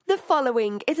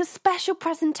following is a special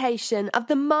presentation of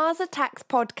the Mars Attacks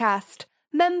podcast,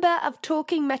 member of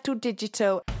Talking Metal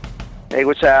Digital. Hey,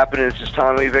 what's happening? This is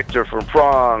Tommy Victor from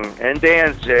Prong and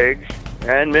Danzig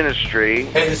and Ministry.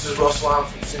 Hey, this is Russ Long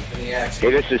from Symphony X.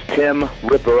 Hey, this is Tim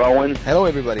Ripper Owen. Hello,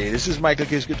 everybody. This is Michael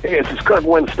Kiske. Hey, this is Kirk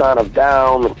Winstein of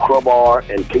Down, Crowbar,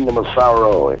 and Kingdom of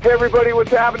Sorrow. Hey, everybody,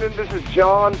 what's happening? This is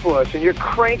John Bush, and you're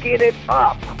cranking it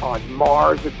up on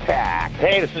Mars Attack.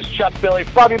 Hey, this is Chuck Billy,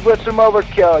 Bobby Blitz from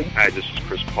Overkill. Hi, this is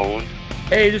Chris Poland.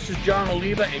 Hey, this is John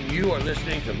Oliva, and you are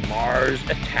listening to Mars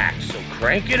Attacks, so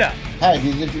crank it up. Hi,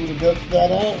 this is Julie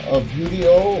Dustdata of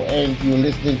UDO, and you're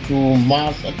listening to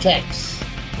Mars Attacks.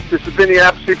 This is Vinny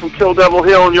Appice from Kill Devil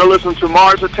Hill, and you're listening to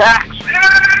Mars Attacks.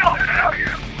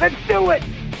 Yeah! Let's do it!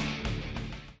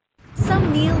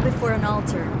 Some kneel before an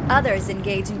altar, others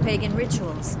engage in pagan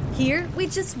rituals. Here, we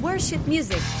just worship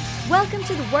music. Welcome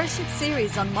to the Worship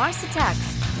series on Mars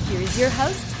Attacks. Here is your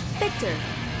host, Victor.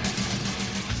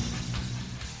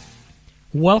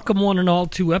 Welcome one and all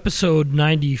to episode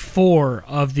 94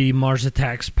 of the Mars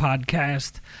Attacks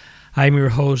podcast. I'm your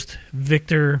host,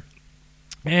 Victor.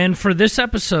 And for this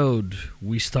episode,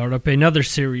 we start up another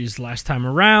series. Last time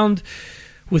around,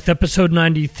 with episode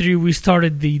 93, we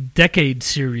started the Decade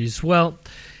series. Well,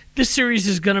 this series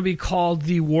is going to be called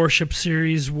the Worship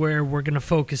series, where we're going to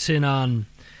focus in on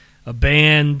a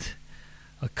band,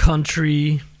 a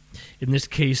country, in this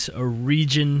case, a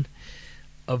region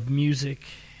of music.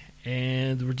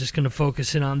 And we're just going to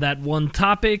focus in on that one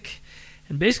topic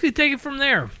and basically take it from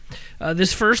there.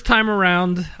 This first time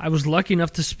around, I was lucky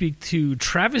enough to speak to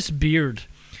Travis Beard,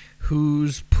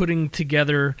 who's putting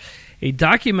together a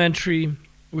documentary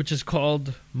which is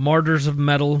called Martyrs of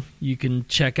Metal. You can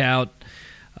check out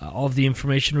all of the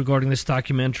information regarding this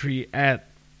documentary at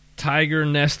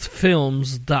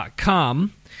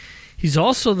tigernestfilms.com. He's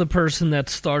also the person that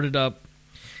started up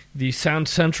the Sound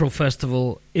Central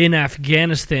Festival in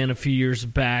Afghanistan a few years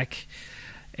back.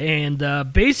 And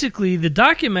basically, the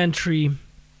documentary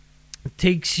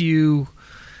takes you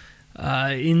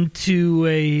into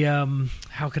a,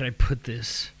 how could I put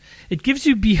this? It gives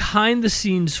you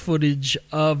behind-the-scenes footage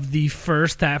of the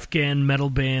first Afghan metal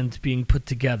band being put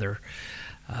together.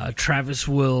 Travis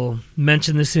will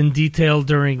mention this in detail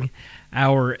during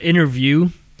our interview.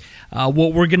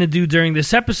 What we're going to do during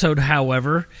this episode,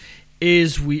 however,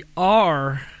 is we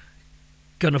are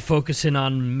going to focus in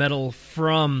on metal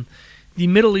from the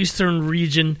Middle Eastern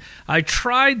region. I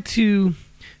tried to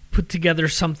put together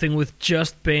something with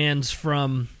just bands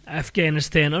from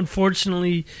Afghanistan.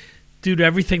 Unfortunately, due to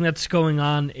everything that's going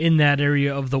on in that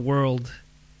area of the world,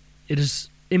 it is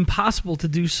impossible to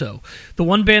do so. The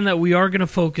one band that we are going to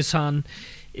focus on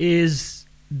is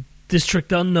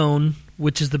District Unknown,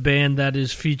 which is the band that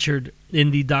is featured in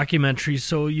the documentary,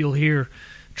 so you'll hear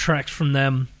tracks from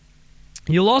them.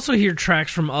 You'll also hear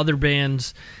tracks from other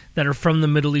bands that are from the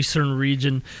Middle Eastern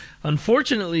region.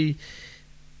 Unfortunately,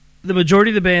 the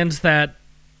majority of the bands that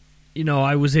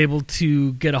I was able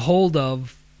to get a hold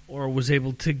of or was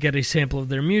able to get a sample of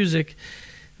their music,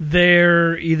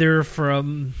 they're either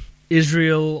from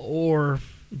Israel or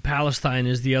Palestine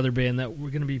is the other band that we're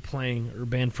going to be playing, or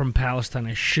band from Palestine,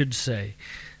 I should say.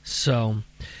 So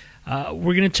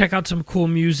we're going to check out some cool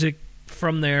music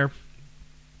from there,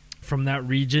 from that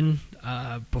region,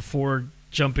 before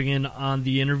jumping in on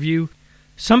the interview.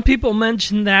 Some people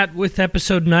mentioned that with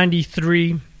episode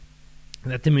 93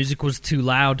 that the music was too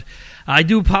loud. I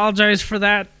do apologize for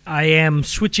that. I am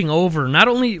switching over. Not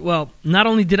only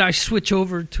did I switch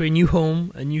over to a new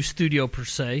home, a new studio per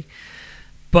se,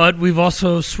 but we've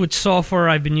also switched software.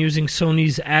 I've been using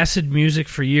Sony's Acid Music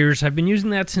for years. I've been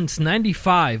using that since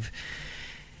 95.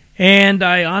 And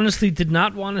I honestly did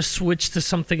not want to switch to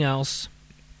something else.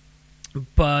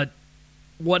 But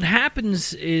what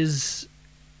happens is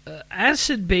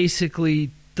Acid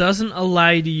basically doesn't allow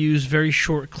you to use very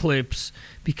short clips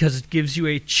because it gives you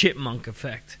a chipmunk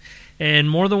effect. And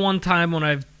more than one time when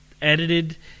I've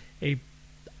edited a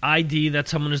ID that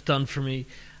someone has done for me,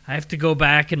 I have to go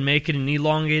back and make it an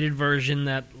elongated version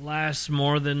that lasts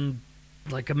more than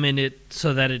like a minute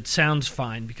so that it sounds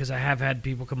fine, because I have had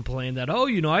people complain that,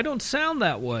 I don't sound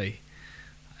that way.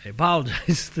 I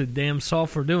apologize to the damn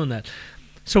software doing that.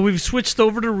 So we've switched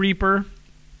over to Reaper,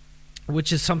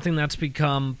 which is something that's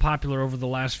become popular over the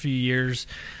last few years.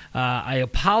 I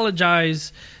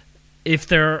apologize if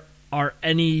there are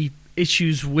any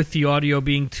issues with the audio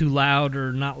being too loud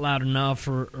or not loud enough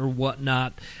or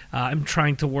whatnot. I'm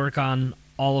trying to work on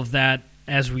all of that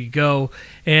as we go,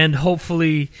 and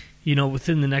hopefully,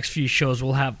 within the next few shows,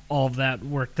 we'll have all of that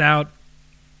worked out.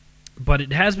 But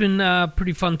it has been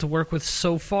pretty fun to work with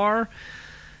so far.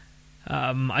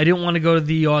 I didn't want to go to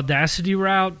the Audacity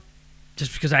route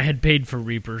just because I had paid for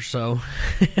Reaper. So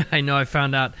I know I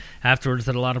found out afterwards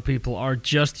that a lot of people are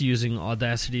just using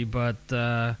Audacity, but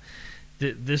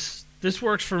this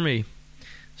works for me.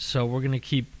 So we're going to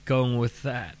keep going with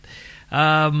that.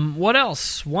 What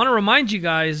else? Want to remind you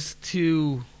guys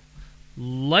to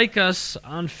like us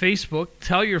on Facebook.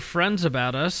 Tell your friends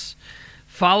about us.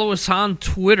 Follow us on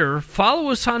Twitter.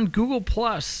 Follow us on Google+.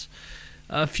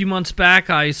 A few months back,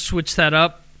 I switched that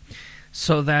up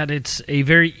so that it's a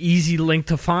very easy link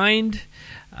to find.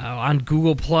 On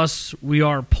Google+, we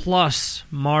are plus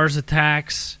Mars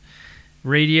Attacks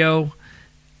Radio.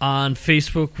 On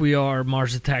Facebook, we are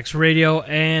Mars Attacks Radio.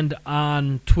 And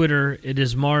on Twitter, it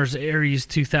is Mars Aries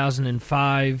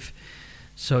 2005.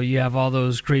 So you have all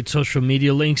those great social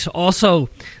media links. Also,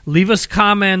 leave us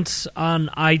comments on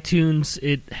iTunes.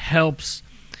 It helps,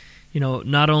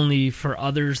 not only for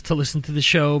others to listen to the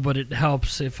show, but it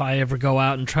helps if I ever go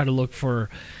out and try to look for,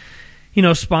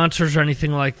 sponsors or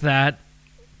anything like that.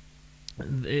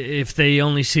 If they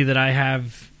only see that I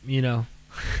have,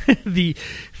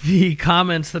 the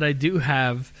comments that I do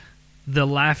have, they'll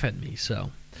laugh at me. So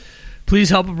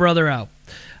please help a brother out.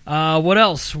 What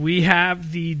else? We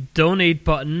have the donate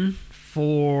button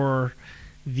for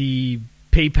the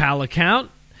PayPal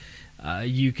account.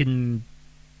 You can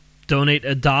donate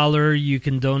 $1. You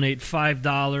can donate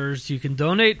 $5. You can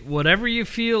donate whatever you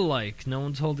feel like. No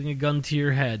one's holding a gun to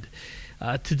your head.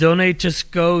 To donate,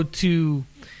 just go to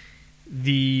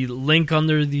the link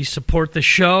under the Support the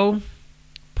Show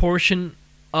portion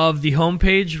of the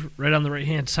homepage. Right on the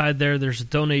right-hand side there, there's a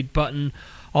donate button.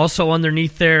 Also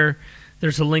underneath there,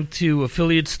 there's a link to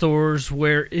affiliate stores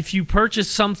where if you purchase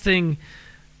something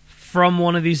from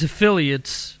one of these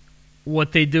affiliates,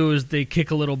 what they do is they kick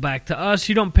a little back to us.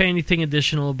 You don't pay anything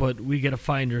additional, but we get a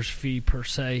finder's fee per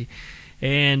se.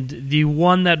 And the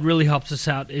one that really helps us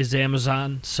out is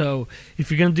Amazon. So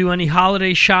if you're going to do any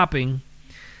holiday shopping,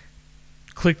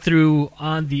 click through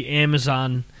on the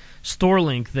Amazon store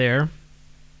link there,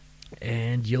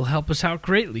 and you'll help us out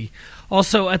greatly.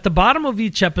 Also, at the bottom of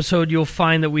each episode, you'll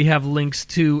find that we have links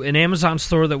to an Amazon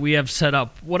store that we have set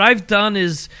up. What I've done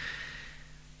is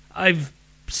I've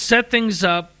set things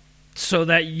up so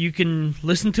that you can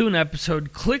listen to an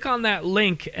episode, click on that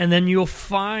link, and then you'll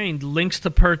find links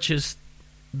to purchase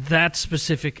that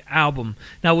specific album.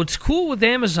 Now, what's cool with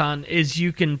Amazon is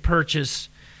you can purchase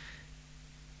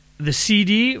the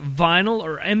CD, vinyl,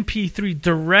 or MP3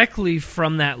 directly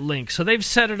from that link. So they've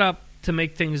set it up to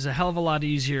make things a hell of a lot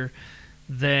easier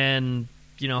than,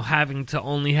 having to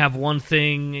only have one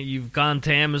thing. You've gone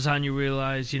to Amazon, you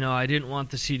realize, I didn't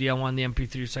want the CD, I want the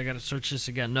MP3, so I got to search this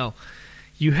again. No.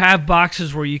 You have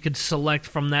boxes where you could select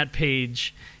from that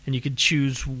page, and you could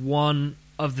choose one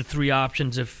of the three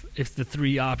options if the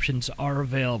three options are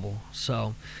available.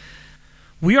 So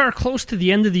we are close to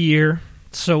the end of the year.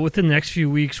 So within the next few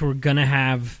weeks, we're going to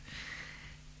have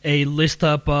a list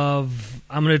up of,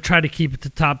 I'm going to try to keep it to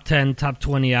top 10, top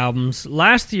 20 albums.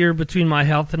 Last year, between my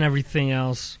health and everything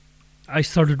else, I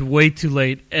started way too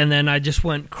late, and then I just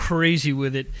went crazy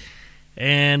with it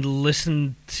and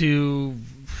listened to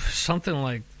something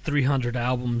like 300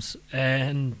 albums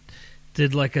and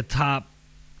did like a top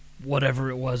whatever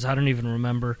it was. I don't even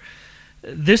remember.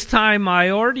 This time,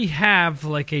 I already have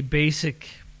like a basic,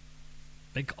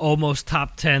 like almost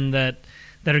top 10 that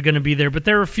are going to be there. But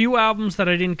there are a few albums that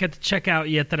I didn't get to check out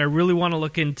yet that I really want to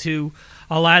look into.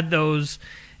 I'll add those.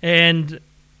 And,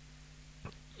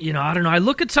 I don't know. I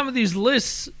look at some of these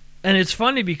lists, and it's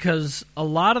funny because a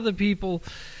lot of the people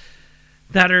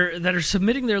that are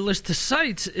submitting their list to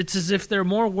sites, it's as if they're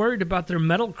more worried about their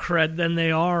metal cred than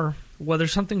they are whether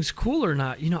something's cool or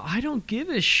not. I don't give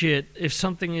a shit if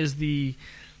something is the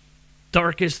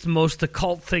darkest, most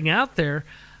occult thing out there.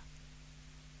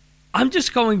 I'm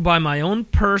just going by my own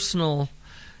personal,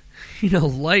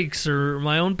 likes or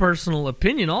my own personal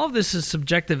opinion. All of this is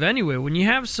subjective anyway. When you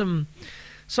have some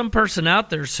person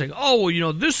out there saying, oh,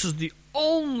 well, this is the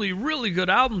only really good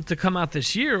album to come out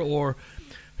this year, or,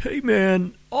 hey,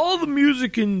 man, all the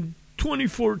music in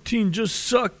 2014 just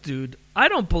sucked, dude. I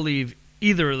don't believe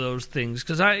either of those things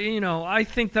because I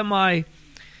think that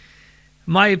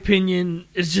my opinion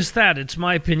is just that. It's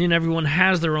my opinion. Everyone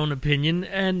has their own opinion,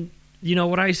 and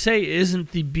what I say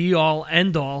isn't the be-all,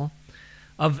 end-all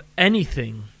of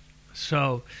anything.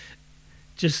 So,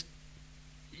 just,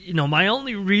 my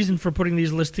only reason for putting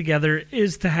these lists together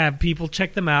is to have people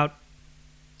check them out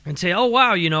and say, oh,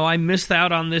 wow, I missed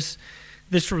out on this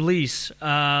release.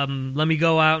 Let me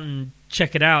go out and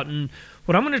check it out. And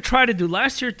what I'm going to try to do,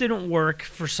 last year it didn't work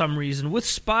for some reason. With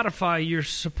Spotify, you're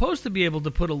supposed to be able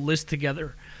to put a list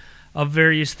together of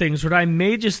various things. What I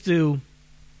may just do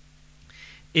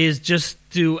is just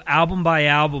do album by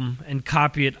album and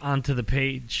copy it onto the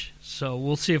page. So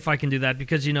we'll see if I can do that,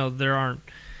 because there aren't,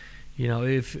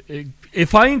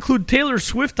 if I include Taylor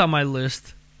Swift on my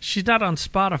list, she's not on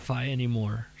Spotify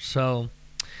anymore. So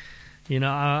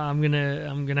I'm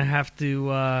gonna have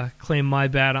to claim my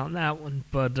bad on that one.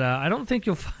 But I don't think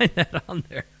you'll find that on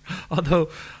there. Although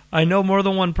I know more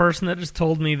than one person that has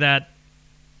told me that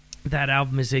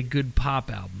album is a good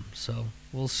pop album. So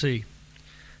we'll see.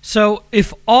 So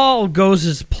if all goes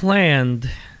as planned,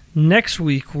 next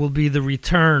week will be the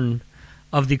return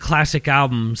of the Classic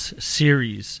Albums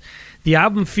series. The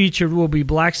album featured will be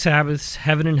Black Sabbath's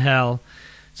Heaven and Hell.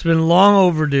 It's been long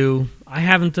overdue. I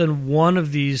haven't done one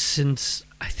of these since,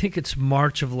 I think it's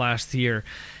March of last year.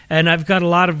 And I've got a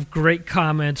lot of great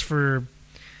comments for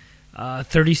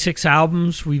 36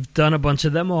 albums. We've done a bunch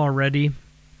of them already,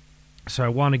 so I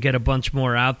want to get a bunch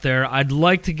more out there. I'd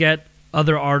like to get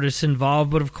other artists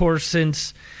involved, but of course,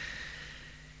 since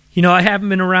I haven't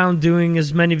been around doing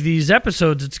as many of these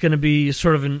episodes, it's going to be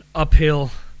sort of an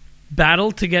uphill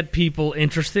battle to get people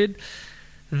interested.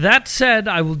 That said,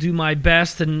 I will do my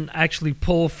best and actually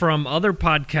pull from other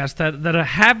podcasts that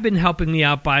have been helping me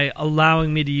out by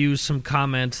allowing me to use some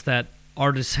comments that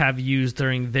artists have used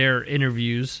during their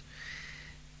interviews.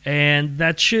 And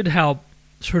that should help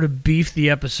sort of beef the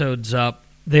episodes up.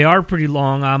 They are pretty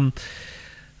long.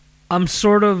 I'm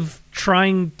sort of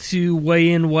trying to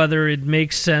weigh in whether it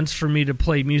makes sense for me to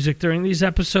play music during these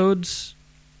episodes.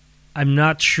 I'm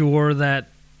not sure that,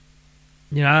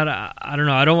 I don't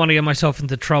know. I don't want to get myself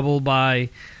into trouble by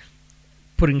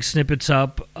putting snippets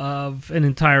up of an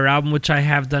entire album, which I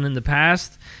have done in the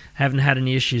past. I haven't had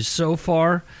any issues so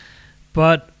far.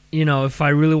 But, if I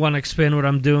really want to expand what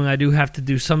I'm doing, I do have to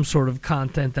do some sort of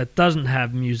content that doesn't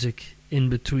have music in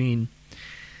between.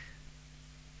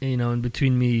 In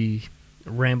between me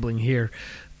rambling here.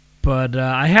 But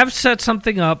I have set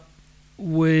something up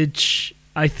which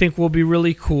I think will be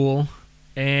really cool.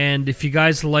 And if you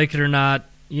guys like it or not,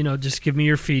 just give me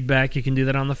your feedback. You can do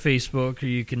that on the Facebook, or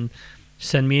you can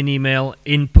send me an email,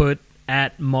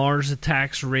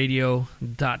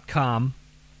 input@marsattacksradio.com.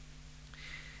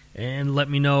 And let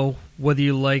me know whether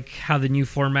you like how the new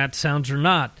format sounds or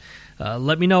not.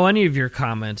 Let me know any of your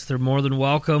comments. They're more than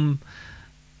welcome.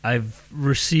 I've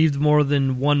received more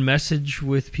than one message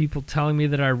with people telling me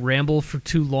that I ramble for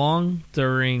too long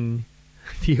during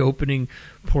the opening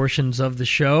portions of the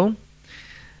show.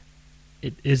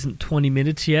 It isn't 20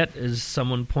 minutes yet, as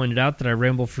someone pointed out that I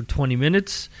ramble for 20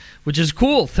 minutes, which is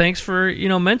cool. Thanks for,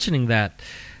 mentioning that.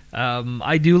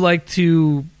 I do like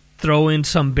to throw in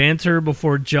some banter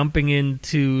before jumping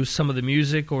into some of the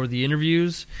music or the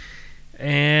interviews,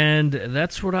 and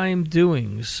that's what I am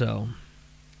doing. So,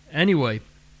 anyway,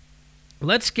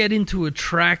 let's get into a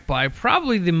track by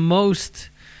probably the most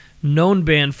known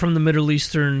band from the Middle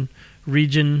Eastern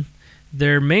region.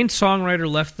 Their main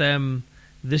songwriter left them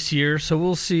this year, so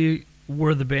we'll see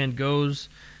where the band goes.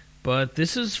 But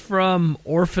this is from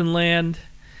Orphanland.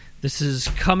 This is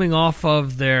coming off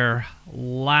of their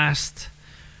last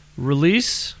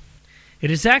release.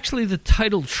 It is actually the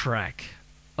title track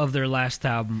of their last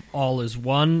album, All Is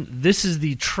One. This is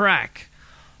the track,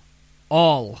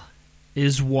 All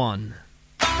Is One.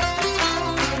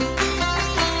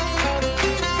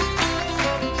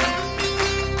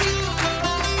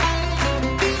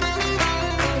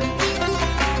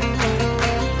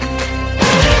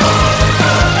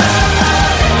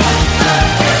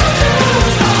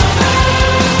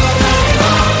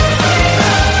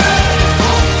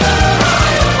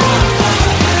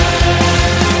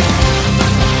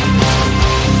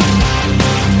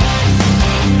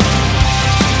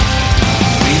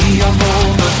 We are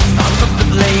all the sons of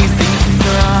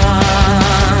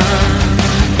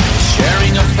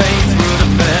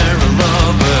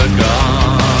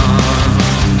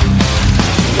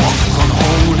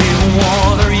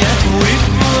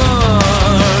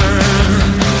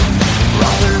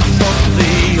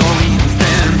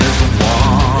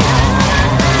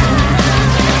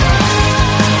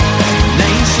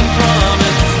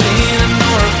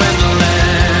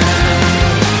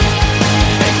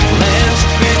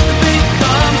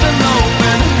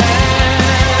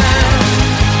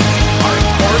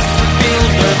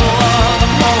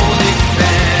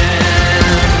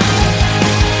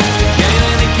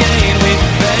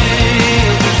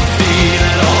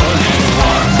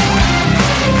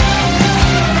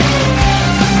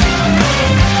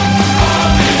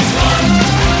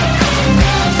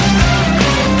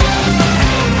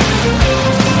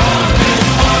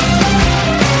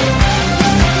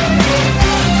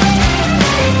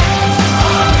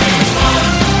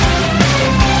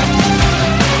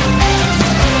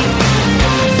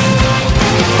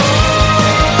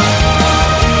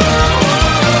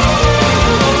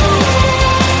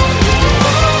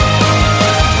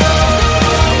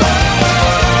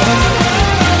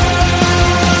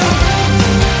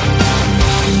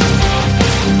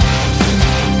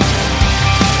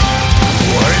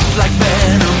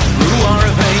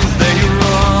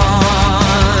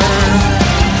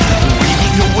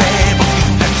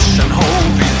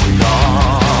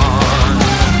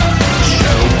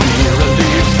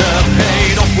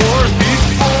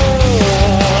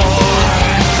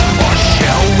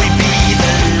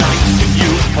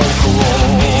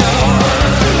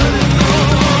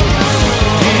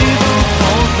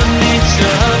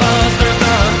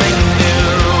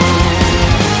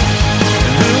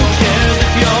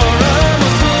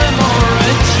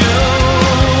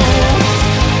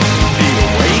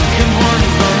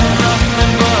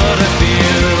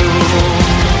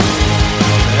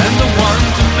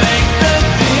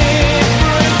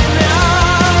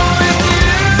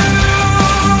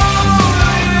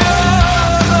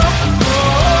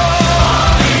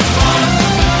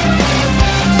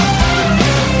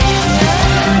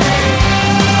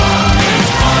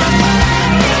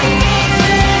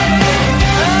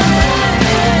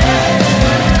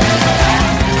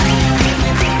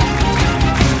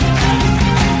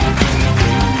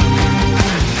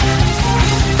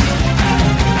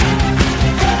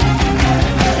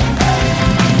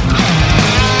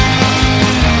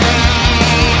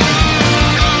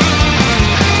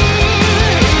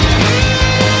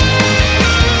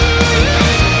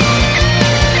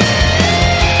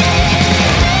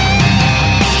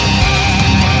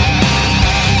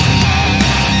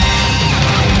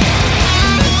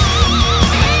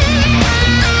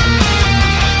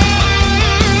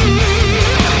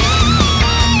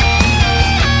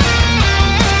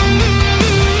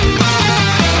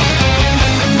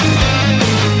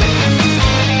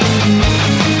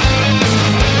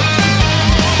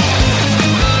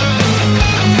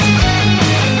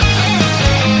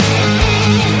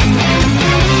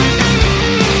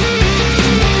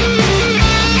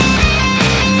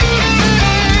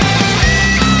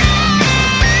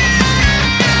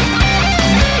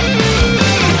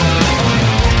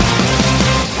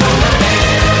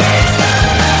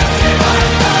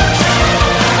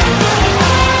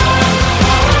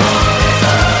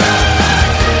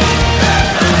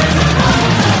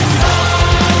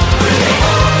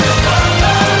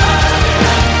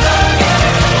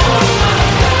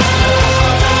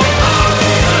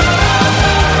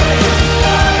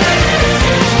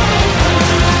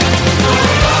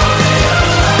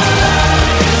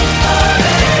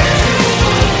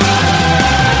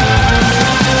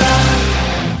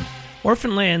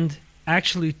Orphanland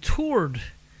actually toured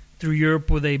through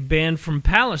Europe with a band from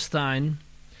Palestine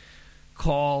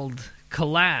called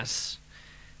Kalas.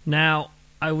 Now,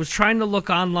 I was trying to look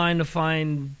online to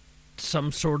find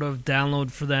some sort of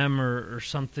download for them or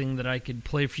something that I could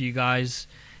play for you guys,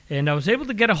 and I was able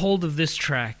to get a hold of this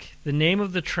track. The name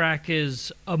of the track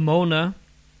is Amona.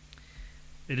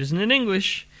 It isn't in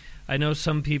English. I know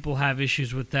some people have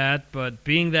issues with that, but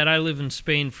being that I live in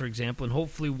Spain, for example, and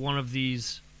hopefully one of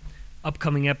these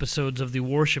upcoming episodes of the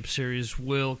Worship series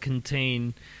will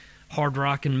contain hard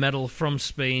rock and metal from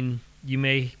Spain, you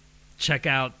may check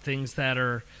out things that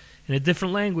are in a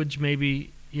different language.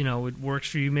 Maybe, it works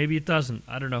for you, maybe it doesn't.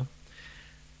 I don't know.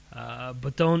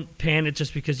 But don't panic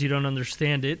just because you don't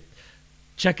understand it.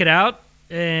 Check it out,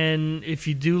 and if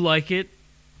you do like it,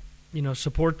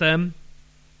 support them.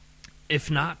 If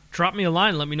not, drop me a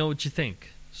line, let me know what you think.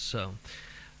 So,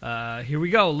 here we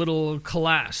go, a little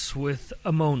Kalas with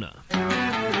Amona.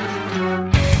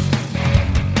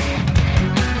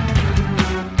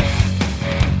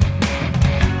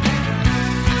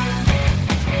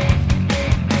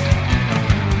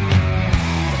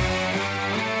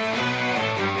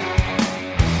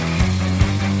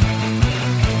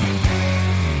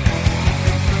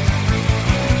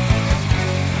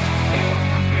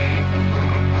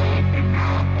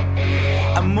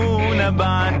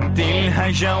 بعتلها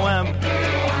جواب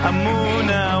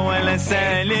أمونة ولا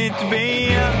سالت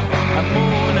بيا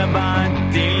أمونة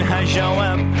بعتلها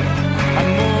جواب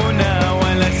أمونة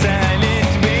ولا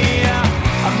سالت بيا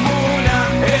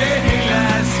أمونة إيه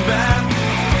الأسباب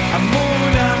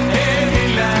أمونة إيه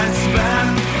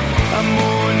الأسباب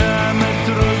أمونة ما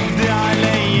ترد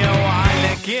عليا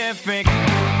وعلى كيفك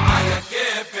على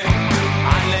كيفك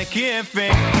على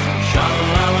كيفك إن شاء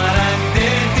الله ما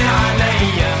رديت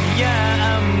عليا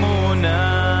يا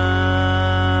أمونة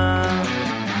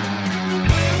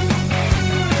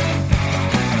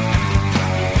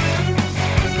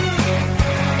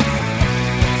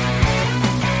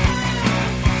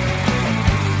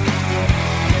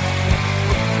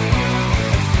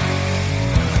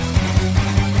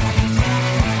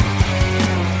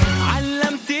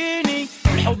علمتيني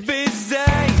الحب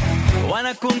ازاي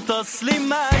وانا كنت اصلي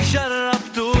ما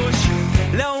جربتوش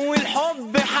لو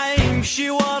الحب حيمشي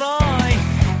وراي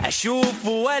اشوفه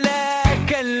ولا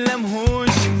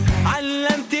اكلمهوش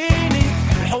علمتيني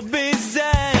الحب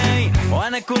ازاي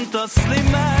وانا كنت اصلي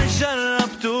ما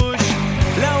جربتوش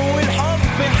لو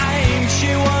الحب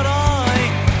حيمشي وراي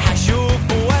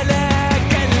حشوفه ولا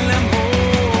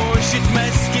اكلمهوش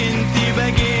اتمسكنتي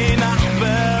بقينا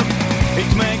احباب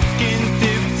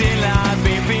اتمكنتي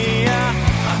بتلعبي بيا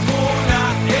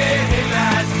أمونة ايه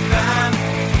الاسباب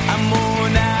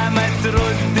أمونة ما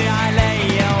تردي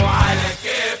عليا وعلى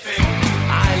كيفك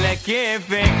على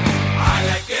كيفك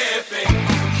على كيفك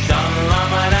إن شاء الله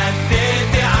ما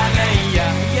رديتي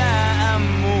عليا يا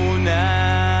أمونة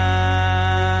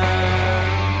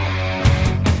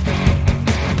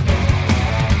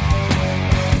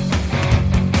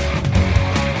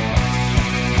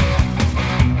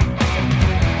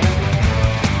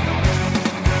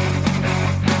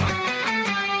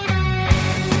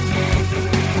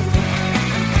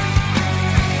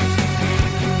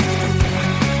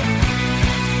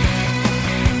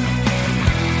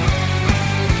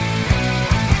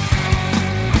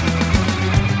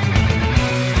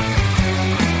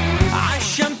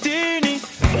عشمتيني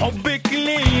بحبك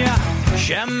ليا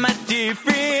شمتي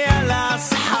فيا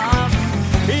الأصحاب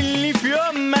اللي في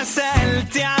يوم ما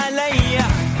سألتي عليا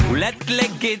ولا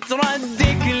تلقيت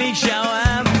ردك لي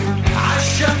جواب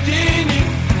عشمتيني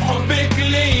بحبك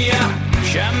ليا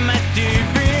شمتي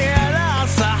فيا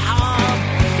الأصحاب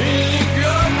اللي في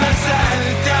يوم ما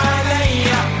سألتي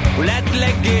عليا ولا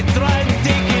تلقيت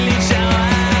ردك لي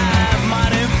جواب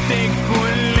معرفتك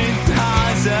كلها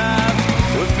عذاب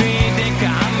وفي ايدك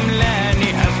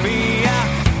عملاني هفية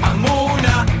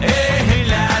أمونة ايه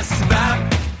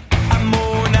الأسباب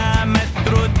أمونة ما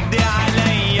تردي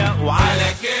عليا وعلى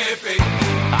كيفك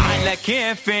على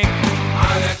كيفك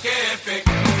على كيفك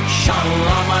إن شاء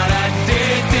الله ما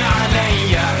رديتي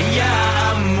عليا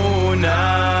يا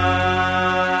أمونة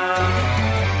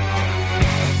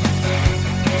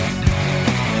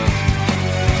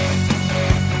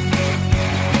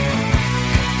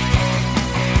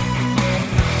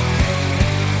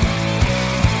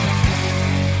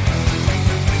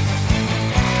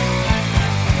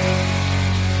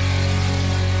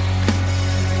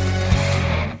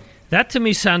That to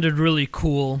me sounded really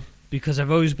cool because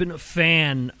I've always been a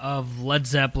fan of Led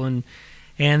Zeppelin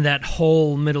and that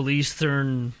whole Middle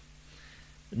Eastern,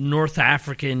 North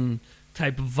African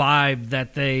type of vibe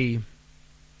that they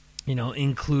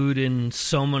include in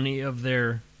so many of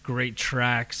their great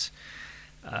tracks.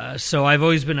 So I've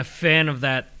always been a fan of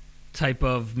that type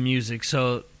of music.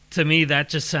 So to me, that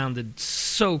just sounded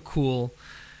so cool.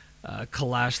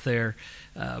 Kalash there.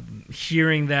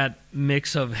 Hearing that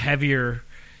mix of heavier,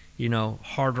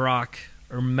 hard rock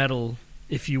or metal,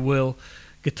 if you will,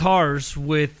 guitars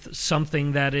with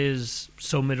something that is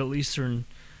so Middle Eastern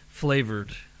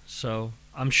flavored. So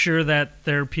I'm sure that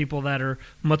there are people that are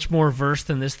much more versed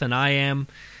in this than I am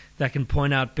that can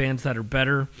point out bands that are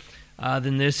better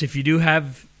than this. If you do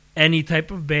have any type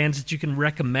of bands that you can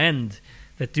recommend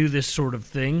that do this sort of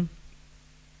thing,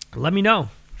 let me know.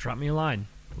 Drop me a line.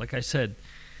 Like I said,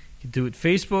 you can do it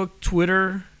Facebook,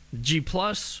 Twitter, G+,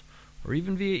 or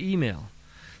even via email.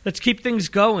 Let's keep things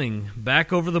going.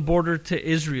 Back over the border to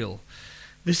Israel.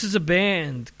 This is a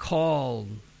band called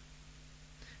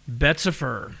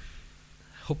Betzefer.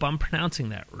 Hope I'm pronouncing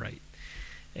that right.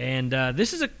 And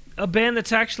this is a band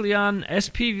that's actually on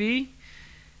SPV.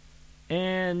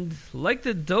 And like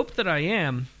the dope that I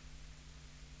am,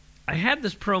 I had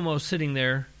this promo sitting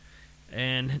there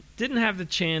and didn't have the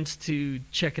chance to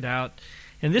check it out.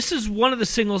 And this is one of the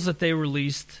singles that they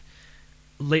released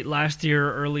late last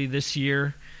year, early this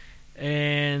year.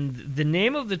 And the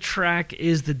name of the track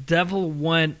is The Devil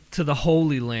Went to the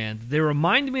Holy Land. They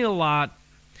remind me a lot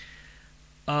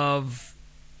of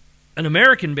an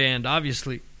American band,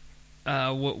 obviously,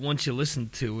 once you listen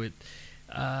to it.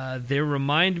 They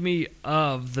remind me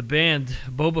of the band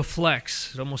Boba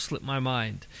Flex. It almost slipped my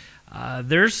mind.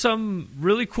 There's some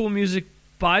really cool music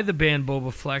by the band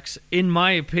Boba Flex, in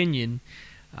my opinion.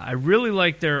 I really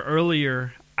like their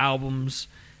earlier albums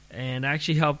and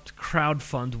actually helped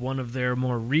crowdfund one of their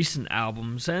more recent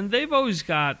albums. And they've always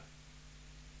got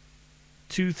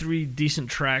 2-3 decent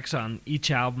tracks on each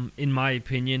album, in my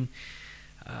opinion.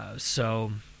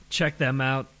 So check them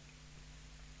out.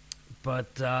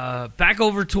 But back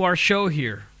over to our show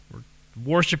here. We're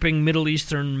worshiping Middle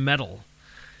Eastern metal.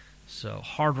 So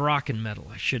hard rock and metal,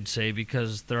 I should say,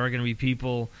 because there are going to be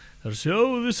people that say,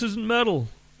 oh, this isn't metal.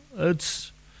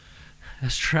 It's,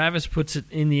 as Travis puts it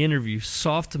in the interview,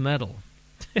 soft metal.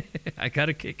 I got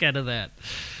a kick out of that.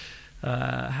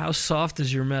 How soft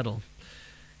is your metal?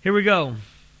 Here we go.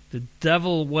 The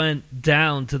Devil Went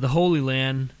Down to the Holy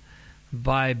Land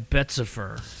by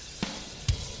Betzefer.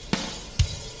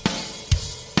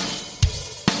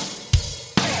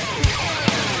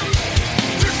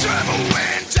 The devil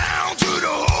went down to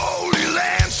the Holy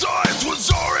Land, so it was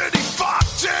already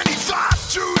fucked, and he thought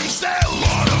to himself,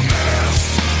 what a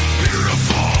mess,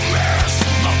 beautiful mess,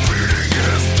 my feeling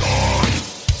is done.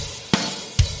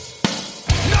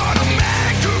 Not a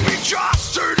man could be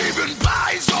trusted even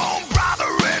by his own brother,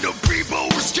 and the people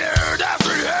were scared as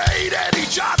they hated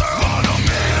each other. What a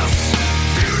mess,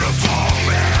 beautiful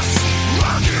mess,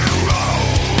 rock and roll.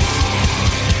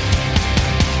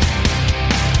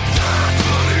 The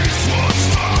police was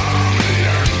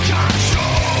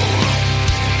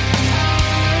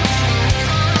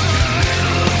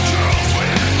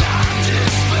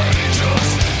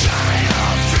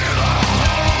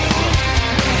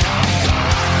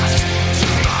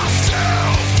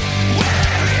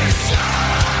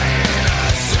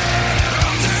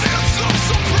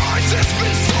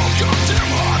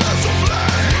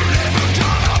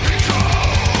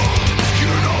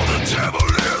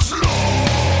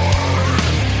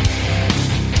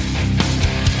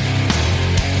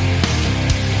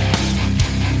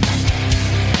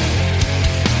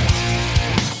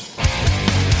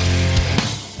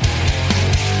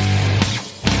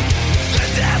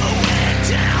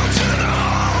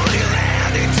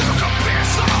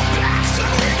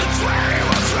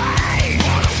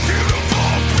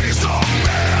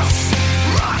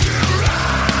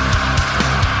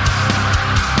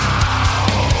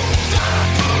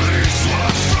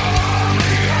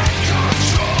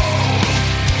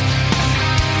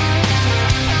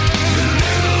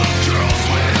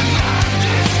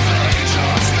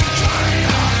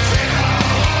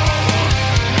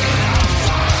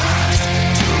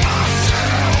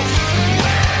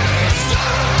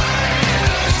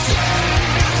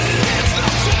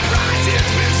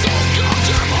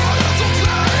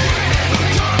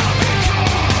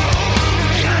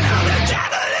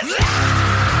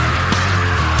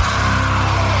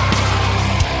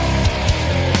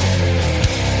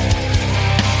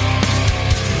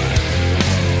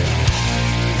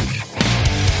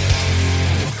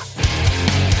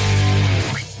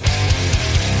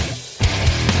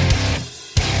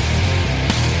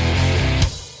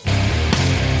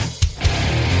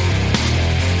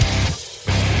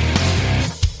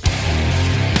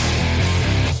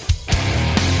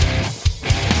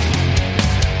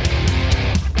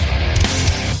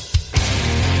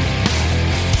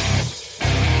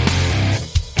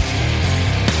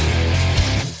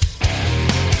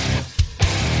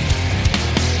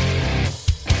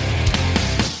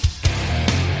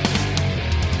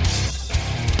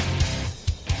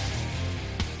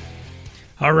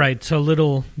All right, so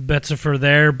little Betzifer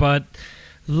there, but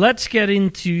let's get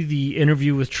into the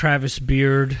interview with Travis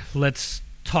Beard. Let's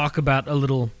talk about a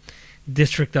little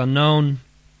District Unknown,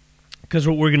 because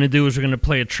what we're going to do is we're going to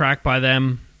play a track by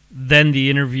them, then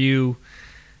the interview,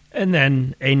 and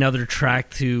then another track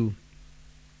to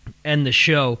end the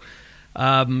show.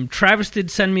 Travis did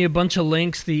send me a bunch of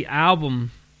links. The album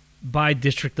by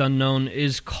District Unknown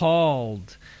is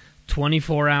called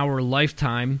 24 Hour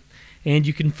Lifetime. And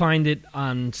you can find it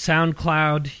on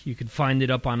SoundCloud. You can find it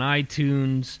up on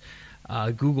iTunes,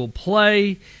 Google Play.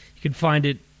 You can find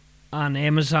it on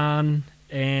Amazon.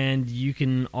 And you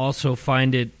can also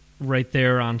find it right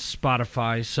there on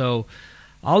Spotify. So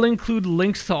I'll include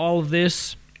links to all of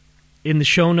this in the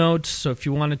show notes. So if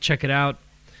you want to check it out,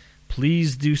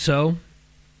 please do so.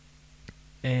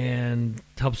 And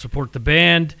help support the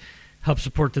band. Help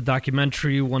support the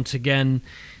documentary. Once again,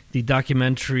 the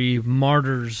documentary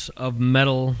Martyrs of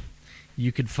Metal.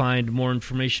 You could find more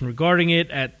information regarding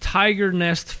it at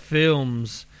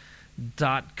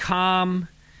tigernestfilms.com.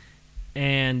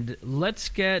 And let's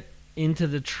get into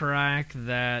the track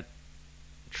that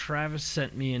Travis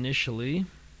sent me initially.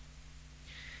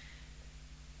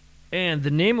 And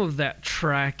the name of that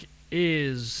track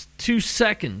is 2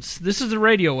 Seconds. This is a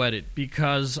radio edit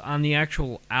because on the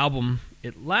actual album,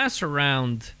 it lasts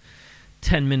around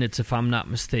 10 minutes if I'm not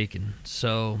mistaken.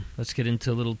 So let's get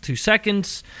into a little 2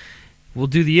 seconds. We'll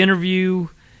do the interview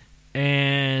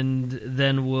and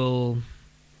then we'll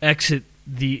exit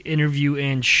the interview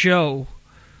and show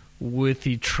with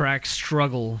the track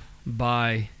Struggle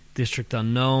by District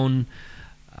Unknown.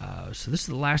 So this is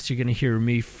the last you're going to hear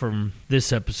me from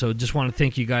this episode. Just want to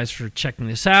thank you guys for checking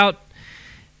this out,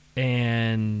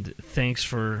 and thanks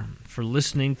for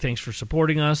listening. Thanks for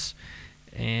supporting us,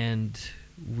 and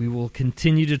we will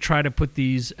continue to try to put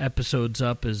these episodes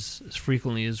up as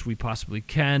frequently as we possibly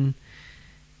can,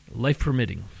 life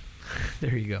permitting.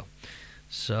 There you go.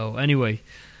 So anyway,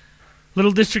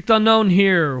 little District Unknown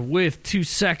here with 2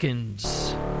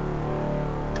 Seconds.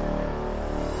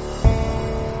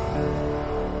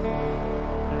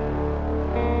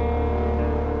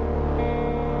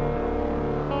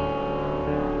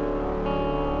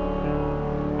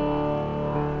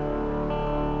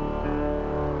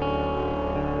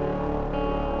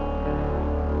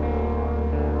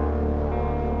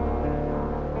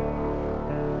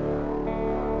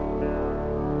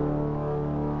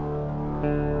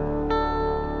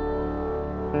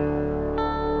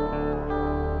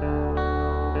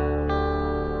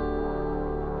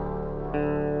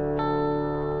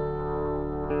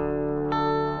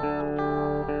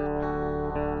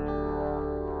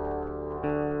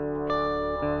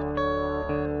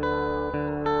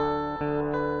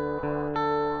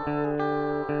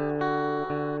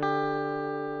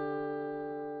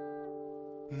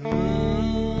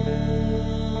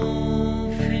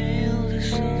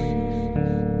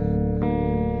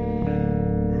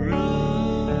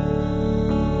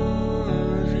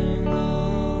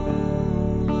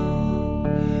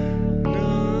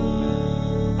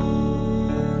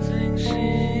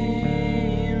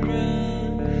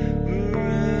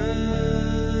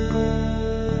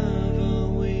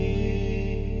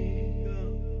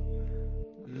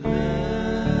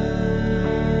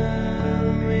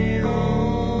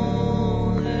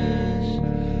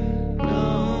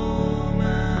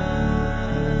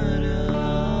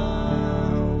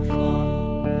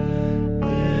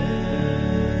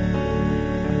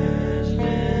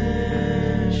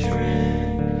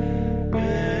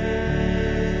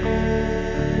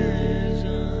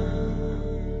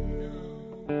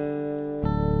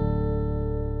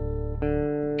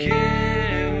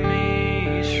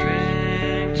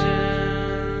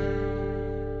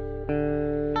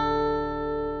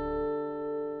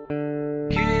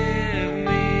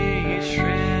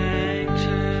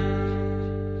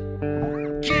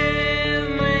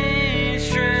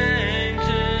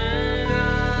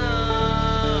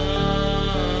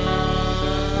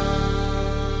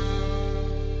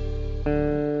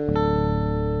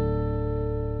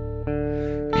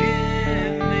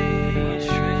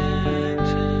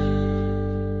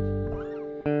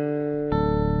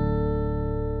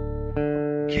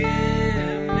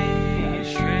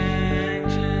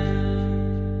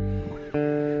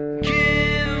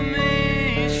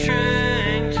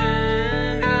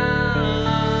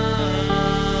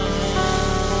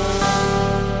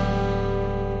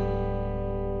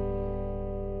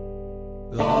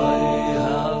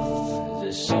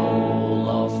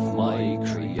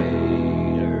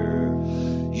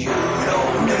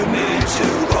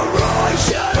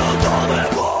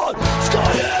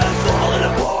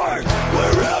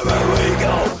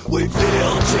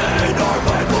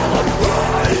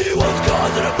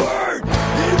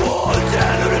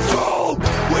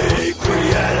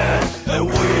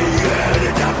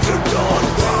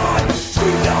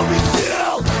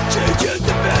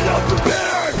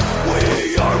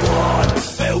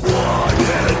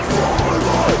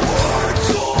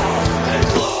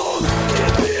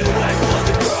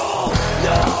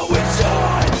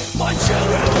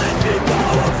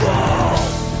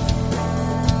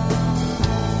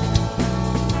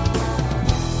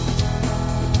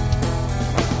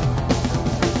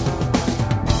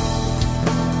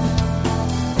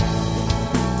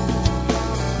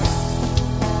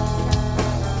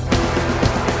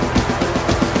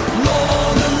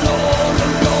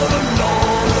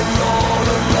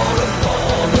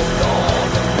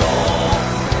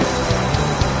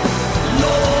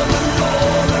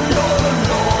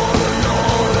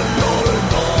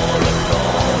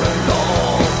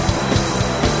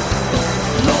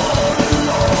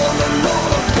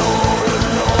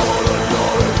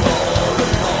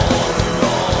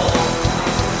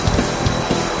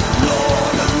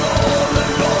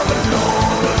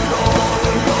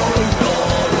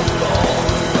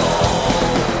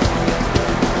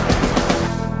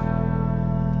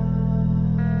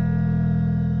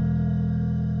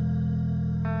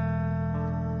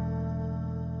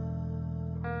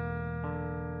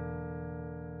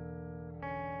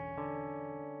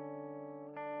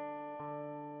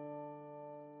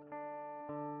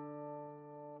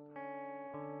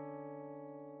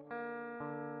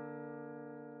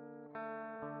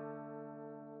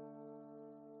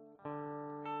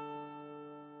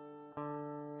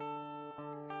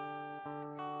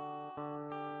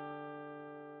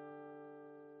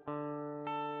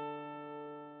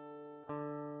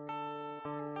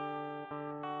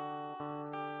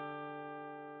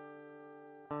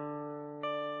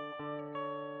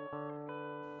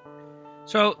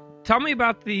 So tell me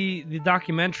about the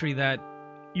documentary that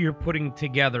you're putting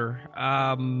together.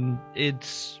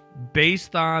 It's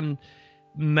based on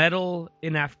metal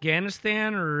in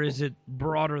Afghanistan, or is it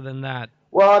broader than that?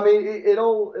 Well, I mean, it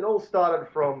all started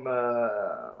from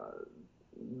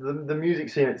the music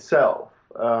scene itself,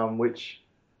 which,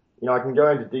 you know, I can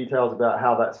go into details about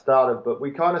how that started, but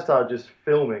we kind of started just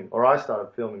filming, or I started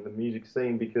filming the music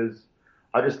scene because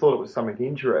I just thought it was something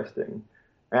interesting.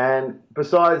 And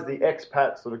besides the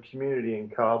expat sort of community in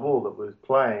Kabul that was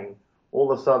playing,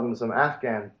 all of a sudden some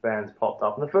Afghan bands popped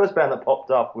up. And the first band that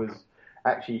popped up was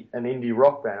actually an indie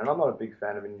rock band. And I'm not a big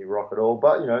fan of indie rock at all,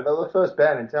 but, you know, they were the first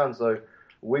band in town, so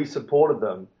we supported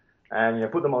them and, you know,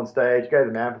 put them on stage, gave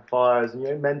them amplifiers, and, you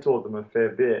know, mentored them a fair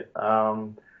bit.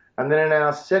 And then in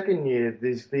our second year,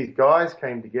 these guys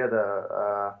came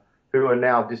together who are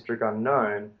now District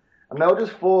Unknown, and they were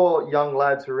just 4 young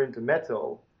lads who were into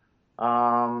metal.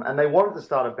 And they wanted to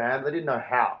start a band. They didn't know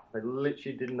how. They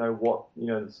literally didn't know what, you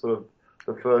know, sort of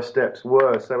the first steps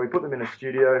were. So we put them in a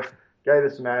studio, gave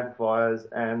them some amplifiers,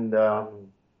 and you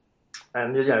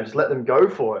know, just let them go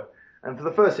for it. And for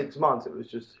the first 6 months, it was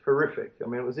just horrific. I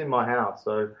mean, it was in my house,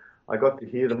 so I got to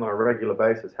hear them on a regular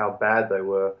basis, how bad they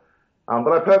were.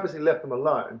 But I purposely left them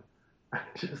alone,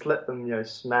 just let them, you know,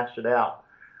 smash it out.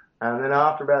 And then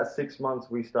after about 6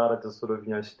 months, we started to sort of, you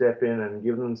know, step in and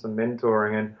give them some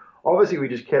mentoring. And obviously, we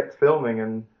just kept filming.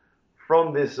 And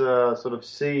from this sort of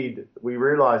seed, we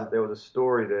realized that there was a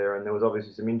story there, and there was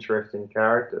obviously some interesting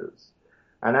characters.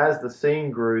 And as the scene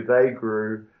grew, they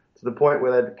grew to the point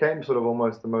where they became sort of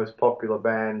almost the most popular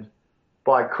band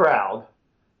by crowd,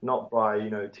 not by,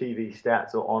 you know, TV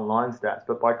stats or online stats,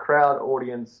 but by crowd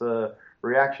audience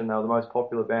reaction. They were the most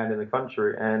popular band in the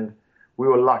country, and we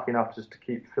were lucky enough just to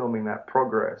keep filming that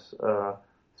progress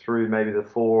through maybe the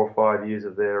 4 or 5 years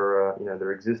of their, you know,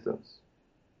 their existence.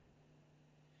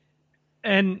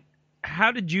 And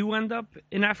how did you end up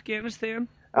in Afghanistan?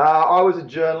 I was a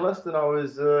journalist, and I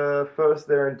was first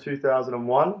there in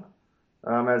 2001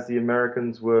 as the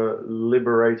Americans were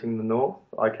liberating the North.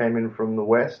 I came in from the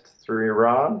West through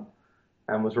Iran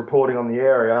and was reporting on the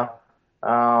area,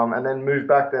 and then moved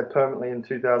back there permanently in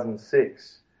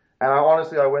 2006. And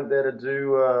I went there to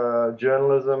do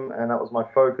journalism, and that was my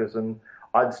focus. And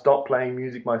I'd stopped playing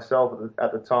music myself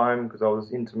at the time because I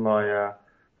was into my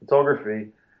photography.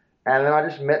 And then I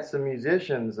just met some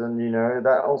musicians, and, you know,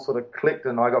 that all sort of clicked,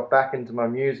 and I got back into my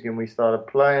music, and we started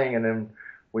playing, and then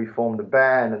we formed a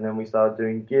band, and then we started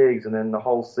doing gigs, and then the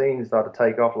whole scene started to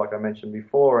take off, like I mentioned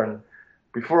before. And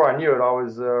before I knew it, I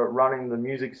was running the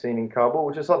music scene in Kabul,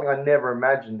 which is something I never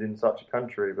imagined in such a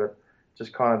country, but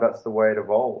just kind of that's the way it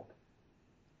evolved.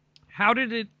 How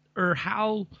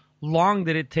long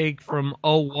did it take from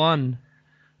 01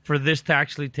 for this to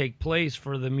actually take place,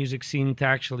 for the music scene to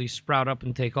actually sprout up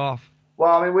and take off?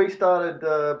 Well, I mean, we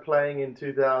started playing in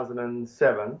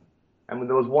 2007, and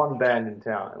there was one band in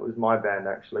town. It was my band,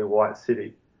 actually, White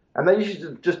City. And they used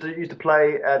to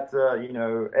play at, you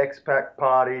know, expat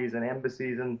parties and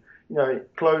embassies and, you know,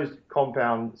 closed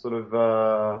compound sort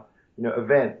of, you know,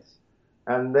 events.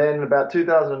 And then about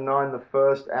 2009, the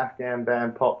first Afghan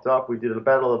band popped up. We did a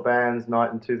Battle of the Bands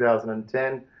night in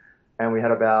 2010, and we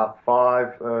had about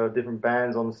 5 different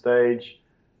bands on the stage,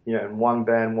 you know, and one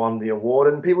band won the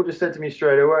award. And people just said to me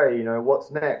straight away, you know, what's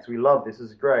next? We love this.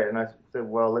 This is great. And I said,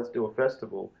 well, let's do a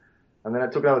festival. And then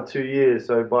it took another 2 years.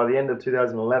 So by the end of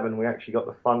 2011, we actually got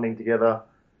the funding together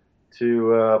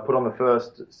to put on the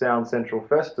first Sound Central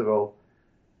Festival.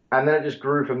 And then it just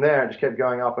grew from there. It just kept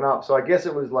going up and up. So I guess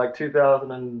it was like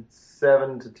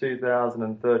 2007 to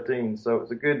 2013. So it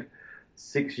was a good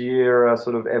 6-year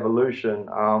sort of evolution.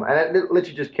 And it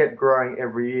literally just kept growing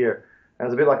every year. And it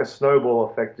was a bit like a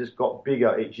snowball effect. It just got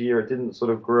bigger each year. It didn't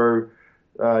sort of grow,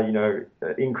 you know,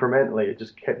 incrementally. It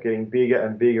just kept getting bigger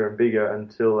and bigger and bigger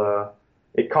until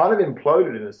it kind of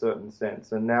imploded in a certain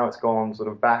sense. And now it's gone sort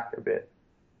of back a bit.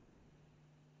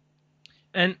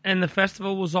 And the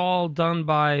festival was all done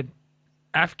by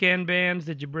Afghan bands?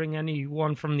 Did you bring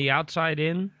anyone from the outside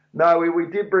in? No, we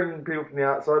did bring people from the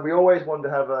outside. We always wanted to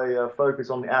have a focus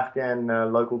on the Afghan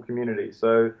local community.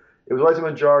 So it was always a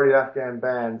majority of Afghan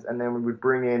bands, and then we would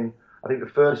bring in, I think the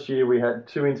first year we had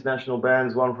 2 international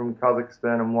bands, one from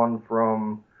Kazakhstan and one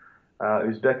from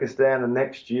Uzbekistan. The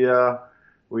next year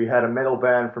we had a metal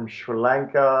band from Sri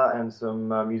Lanka and some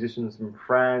musicians from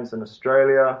France and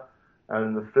Australia. And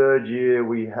in the third year,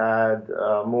 we had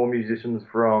more musicians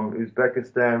from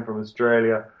Uzbekistan, from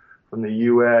Australia, from the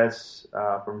US,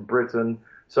 from Britain.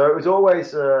 So it was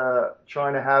always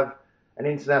trying to have an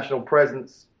international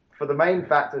presence for the main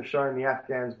fact of showing the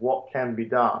Afghans what can be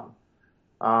done.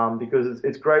 because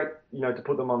it's great, to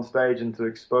put them on stage and to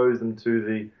expose them to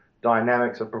the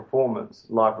dynamics of performance,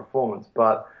 live performance,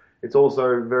 but it's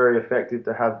also very effective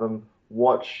to have them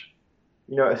watch,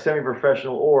 a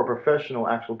semi-professional or a professional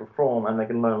actual perform, and they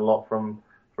can learn a lot from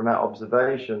that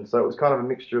observation. So it was kind of a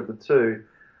mixture of the two.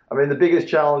 I mean, the biggest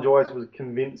challenge always was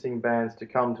convincing bands to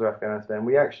come to Afghanistan.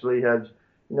 We actually had,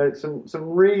 some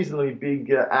reasonably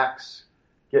big acts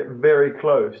get very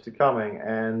close to coming,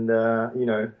 and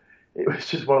it was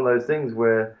just one of those things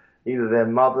where either their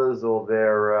mothers or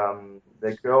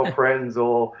their girlfriends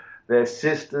or their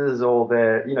sisters or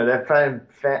their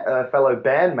fellow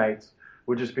bandmates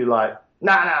would just be like,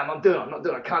 nah, I'm not doing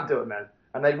it, I can't do it, man.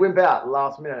 And they'd wimp out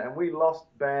last minute, and we lost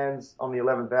bands on the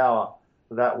 11th hour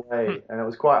that way, and it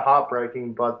was quite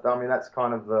heartbreaking. But I mean, that's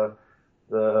kind of the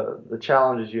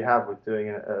challenges you have with doing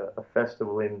a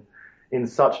festival in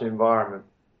such an environment.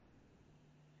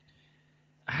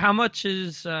 How much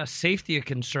is safety a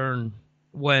concern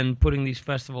when putting these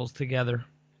festivals together?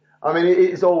 I mean,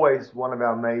 it's always one of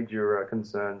our major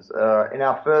concerns. In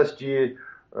our first year,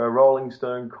 Rolling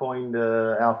Stone coined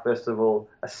our festival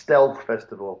a stealth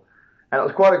festival. And it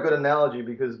was quite a good analogy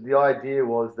because the idea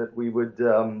was that we would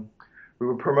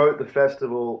promote the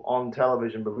festival on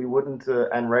television, but we wouldn't,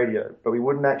 and radio, but we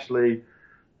wouldn't actually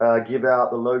give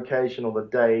out the location or the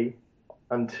day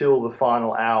until the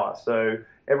final hour. So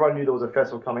everyone knew there was a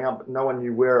festival coming up, but no one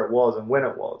knew where it was and when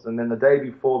it was. And then the day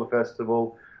before the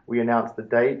festival, we announced the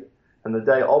date, and the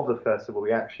day of the festival,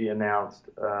 we actually announced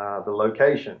the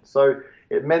location. So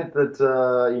it meant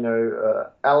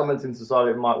that elements in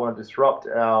society that might want to disrupt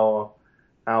our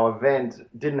event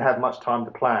didn't have much time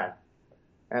to plan.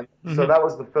 And so that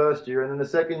was the first year. And then the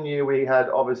second year, we had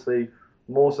obviously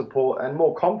more support and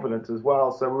more confidence as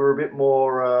well. So we were a bit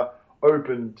more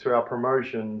open to our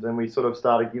promotions, and we sort of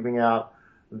started giving out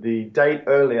the date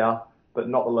earlier, but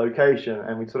not the location,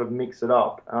 and we sort of mix it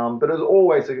up. But it was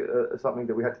always something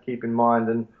that we had to keep in mind.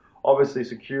 And obviously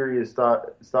security has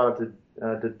started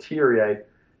to deteriorate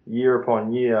year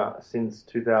upon year since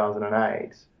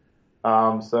 2008.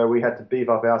 So we had to beef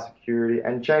up our security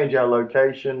and change our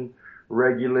location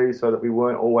regularly so that we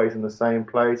weren't always in the same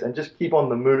place, and just keep on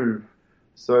the move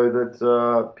so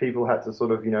that people had to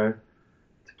sort of, to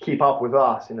keep up with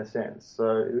us in a sense.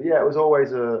 So yeah, it was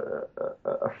always a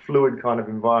fluid kind of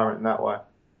environment in that way.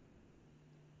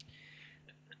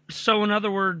 So in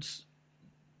other words,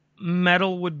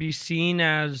 metal would be seen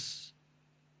as,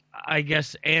 I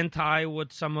guess, anti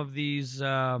what some of these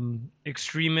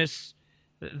extremists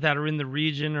that are in the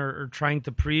region are trying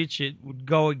to preach. It would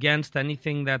go against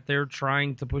anything that they're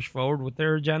trying to push forward with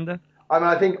their agenda? I mean,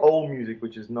 I think all music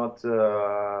which is not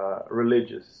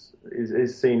religious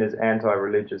is seen as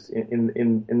anti-religious in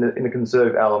the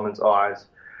conservative element's eyes.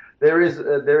 There is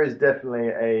definitely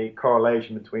a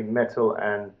correlation between metal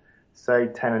and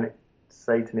Satanism.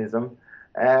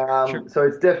 Sure. So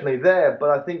it's definitely there,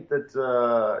 but I think that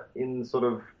in sort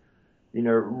of,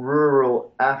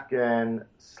 rural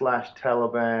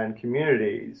Afghan/Taliban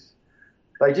communities,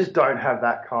 they just don't have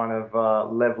that kind of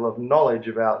level of knowledge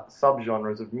about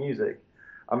subgenres of music.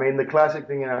 I mean, the classic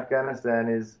thing in Afghanistan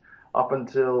is up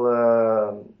until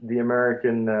the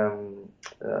American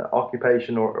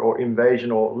occupation or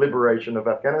invasion or liberation of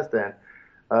Afghanistan,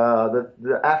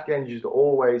 the Afghans used to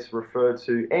always refer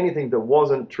to anything that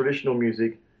wasn't traditional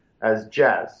music as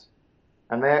jazz.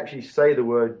 And they actually say the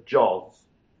word jazz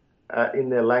in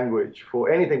their language for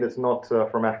anything that's not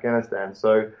from Afghanistan.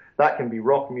 So that can be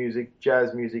rock music,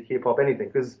 jazz music, hip-hop, anything,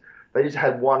 because they just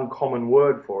had one common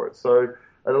word for it. So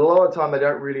a lot of time they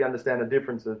don't really understand the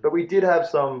differences. But we did have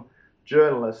some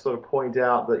journalists sort of point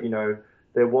out that,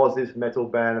 there was this metal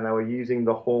band and they were using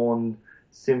the horn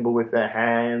symbol with their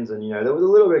hands, and, there was a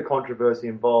little bit of controversy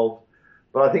involved.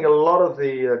 But I think a lot of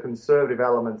the conservative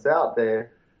elements out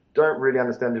there don't really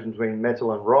understand the difference between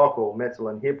metal and rock or metal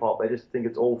and hip-hop. They just think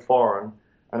it's all foreign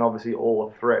and obviously all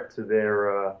a threat to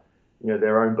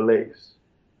their own beliefs.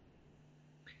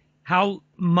 How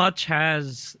much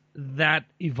has that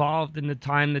evolved in the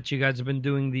time that you guys have been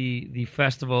doing the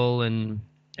festival and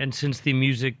since the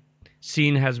music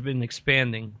scene has been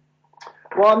expanding?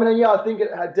 Well, I mean, yeah, I think it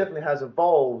definitely has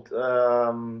evolved.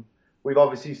 We've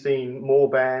obviously seen more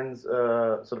bands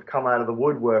sort of come out of the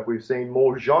woodwork. We've seen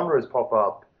more genres pop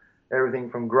up, everything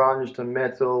from grunge to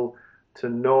metal to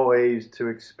noise to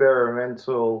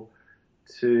experimental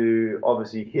to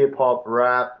obviously hip-hop,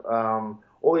 rap,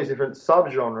 all these different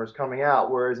subgenres coming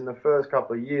out, whereas in the first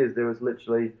couple of years there was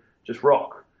literally just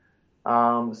rock.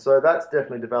 So that's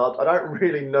definitely developed. I don't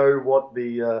really know what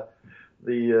the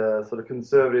sort of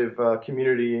conservative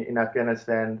community in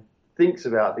Afghanistan thinks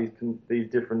about these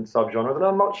different subgenres, and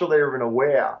I'm not sure they're even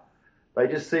aware They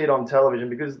just see it on television,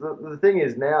 because the thing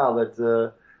is now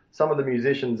that some of the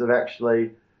musicians have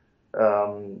actually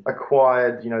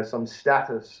acquired, some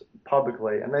status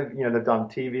publicly, and they've done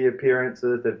TV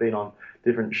appearances, they've been on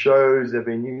different shows, they've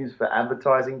been used for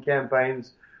advertising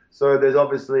campaigns. So there's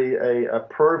obviously a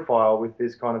profile with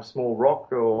this kind of small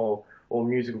rock or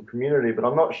musical community, but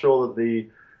I'm not sure that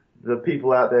the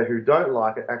people out there who don't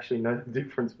like it actually know the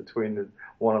difference between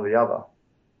one or the other.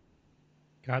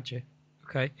 Gotcha.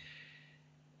 Okay.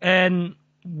 And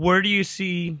where do you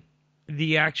see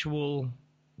the actual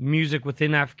music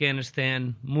within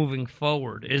Afghanistan moving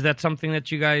forward? Is that something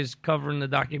that you guys cover in the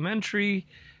documentary?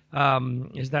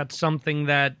 Is that something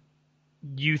that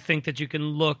you think that you can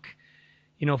look,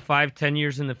 5-10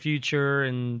 years in the future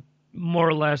and more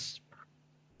or less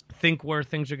think where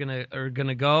things are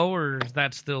gonna go, or is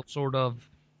that still sort of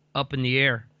up in the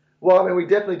air? Well, I mean, we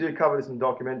definitely do cover this in the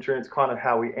documentary. It's kind of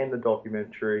how we end the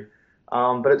documentary.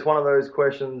 But it's one of those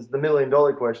questions, the $1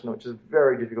 million question, which is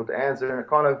very difficult to answer, and it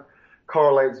kind of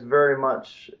correlates very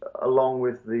much along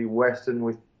with the Western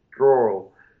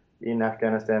withdrawal in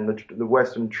Afghanistan, the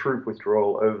Western troop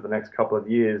withdrawal over the next couple of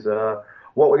years.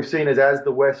 What we've seen is, as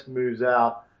the West moves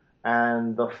out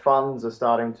and the funds are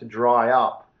starting to dry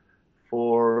up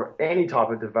for any type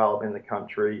of development in the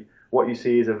country, what you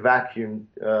see is a vacuum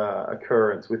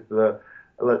occurrence with the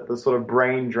sort of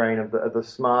brain drain of the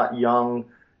smart, young,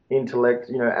 intellect,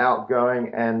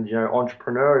 outgoing and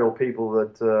entrepreneurial people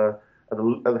that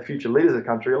are the future leaders of the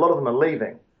country. A lot of them are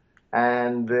leaving,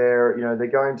 and they're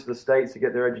going to the States to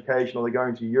get their education, or they're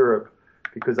going to Europe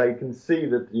because they can see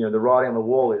that the writing on the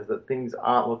wall is that things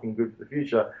aren't looking good for the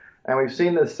future. And we've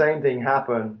seen the same thing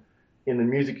happen in the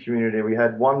music community. We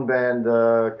had one band,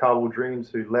 Kabul Dreams,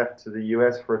 who left to the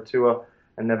US for a tour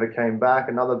and never came back.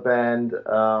 Another band,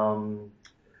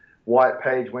 White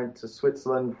Page, went to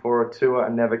Switzerland for a tour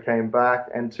and never came back.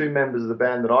 And two members of the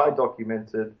band that I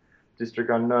documented, District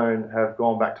Unknown, have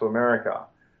gone back to America.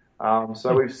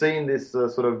 So we've seen this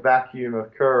sort of vacuum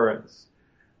occurrence.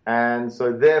 And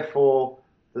so therefore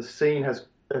the scene has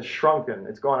shrunken.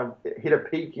 It's hit a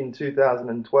peak in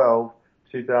 2012,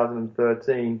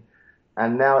 2013,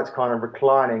 and now it's kind of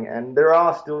reclining. And there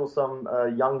are still some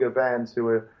younger bands who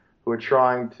are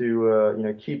trying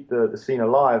to keep the scene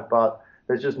alive, but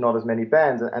there's just not as many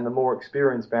bands, and the more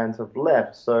experienced bands have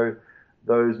left. So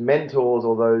those mentors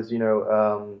or those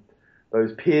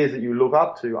peers that you look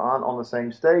up to aren't on the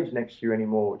same stage next to you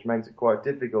anymore, which makes it quite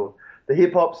difficult. The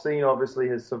hip-hop scene obviously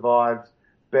has survived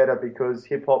better because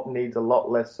hip-hop needs a lot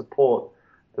less support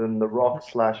than the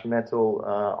rock/metal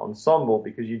ensemble,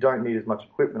 because you don't need as much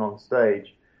equipment on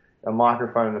stage, a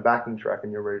microphone and a backing track,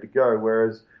 and you're ready to go.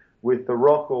 Whereas with the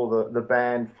rock or the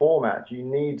band format, you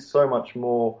need so much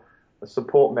more a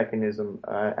support mechanism,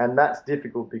 and that's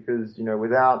difficult because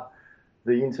without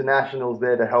the internationals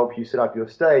there to help you set up your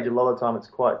stage, a lot of the time it's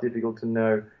quite difficult to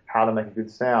know how to make a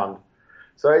good sound.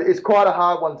 So it's quite a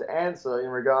hard one to answer in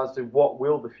regards to what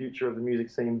will the future of the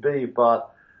music scene be,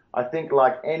 but I think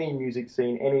like any music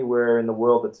scene anywhere in the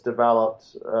world that's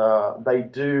developed, they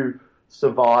do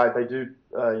survive, they do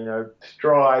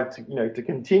strive to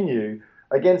continue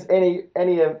against any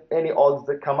odds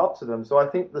that come up to them. So I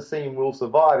think the scene will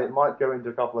survive. It might go into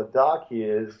a couple of dark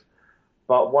years,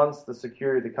 but once the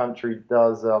security of the country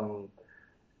does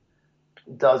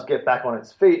get back on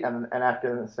its feet and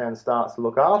Afghanistan starts to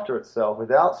look after itself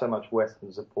without so much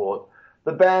Western support,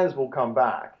 the bands will come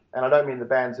back. And I don't mean the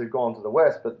bands who've gone to the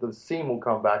West, but the scene will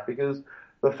come back, because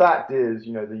the fact is,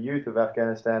 the youth of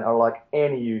Afghanistan are like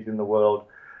any youth in the world.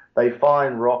 They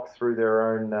find rock through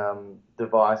their own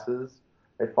devices.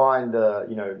 They find,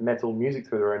 metal music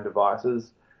through their own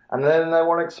devices. And then they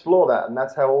want to explore that. And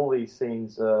that's how all these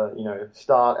scenes,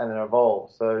 start and then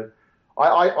evolve. So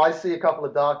I see a couple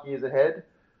of dark years ahead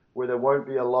where there won't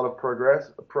be a lot of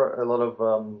progress, a lot of,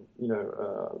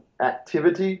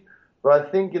 activity. But I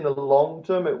think in the long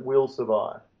term, it will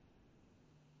survive.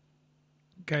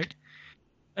 Okay.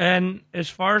 And as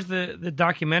far as the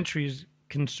documentary is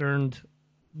concerned,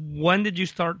 when did you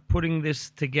start putting this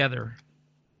together?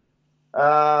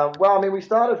 Well, I mean, we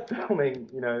started filming.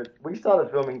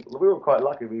 We were quite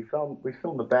lucky. We filmed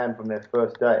the band from their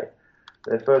first day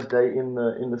in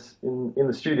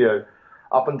the studio,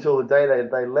 up until the day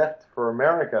they left for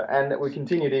America, and we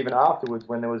continued even afterwards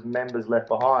when there was members left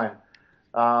behind.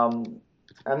 And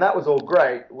that was all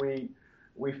great. We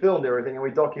filmed everything and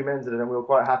we documented it, and we were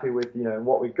quite happy with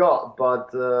what we got.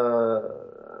 But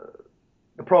the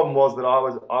problem was that I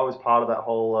was part of that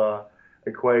whole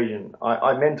equation.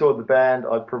 I mentored the band.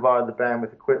 I provided the band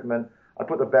with equipment. I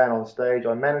put the band on stage.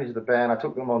 I managed the band. I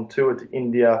took them on tour to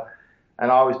India,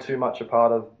 and I was too much a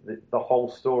part of the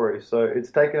whole story. So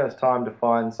it's taken us time to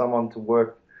find someone to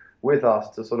work with us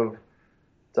to sort of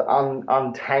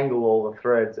untangle all the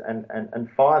threads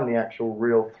and find the actual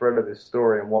real thread of this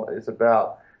story and what it's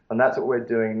about. And that's what we're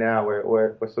doing now.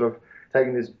 We're sort of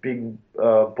taking this big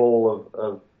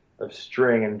ball of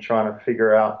string and trying to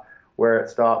figure out where it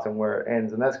starts and where it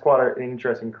ends. And that's quite an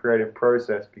interesting creative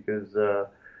process because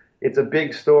it's a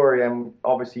big story, and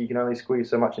obviously you can only squeeze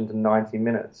so much into 90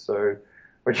 minutes. So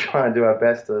we're trying to do our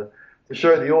best to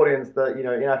show the audience that, you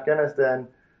know, in Afghanistan,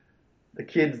 the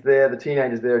kids there, the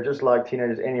teenagers there, are just like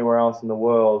teenagers anywhere else in the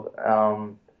world,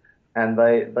 and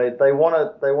they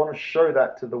want to show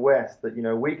that to the West, that, you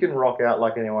know, we can rock out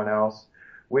like anyone else,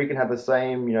 we can have the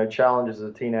same, you know, challenges as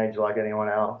a teenager like anyone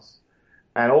else,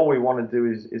 and all we want to do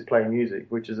is play music,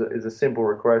 which is a simple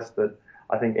request that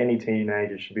I think any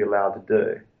teenager should be allowed to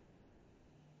do.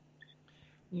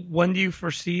 When do you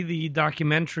foresee the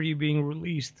documentary being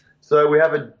released? So we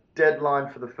have a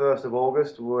deadline for the 1st of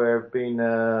August. We've been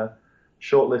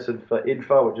shortlisted for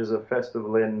IDFA, which is a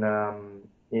festival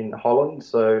in Holland.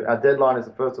 So our deadline is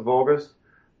the 1st of August.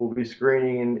 We'll be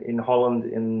screening in Holland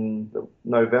in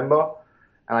November.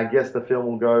 And I guess the film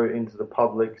will go into the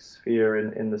public sphere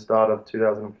in the start of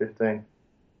 2015.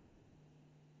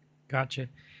 Gotcha.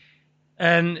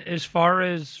 And as far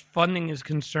as funding is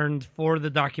concerned for the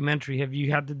documentary, have you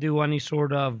had to do any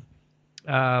sort of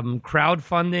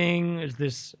crowdfunding? Is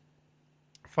this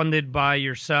funded by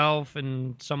yourself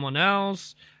and someone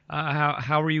else?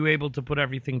 How were you able to put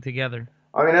everything together?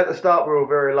 I mean, at the start, we were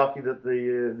very lucky that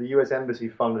the U.S. Embassy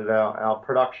funded our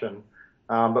production.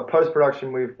 But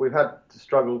post-production, we've had to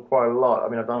struggle quite a lot. I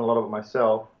mean, I've done a lot of it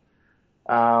myself.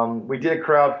 We did a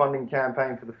crowdfunding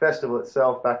campaign for the festival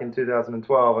itself back in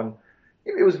 2012, and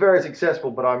it was very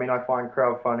successful. But I mean, I find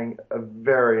crowdfunding a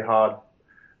very hard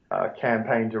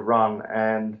campaign to run,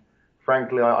 and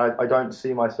frankly, I don't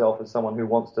see myself as someone who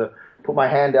wants to put my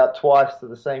hand out twice to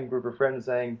the same group of friends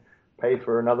saying, pay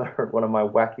for another one of my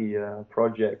wacky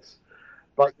projects.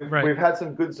 But we've had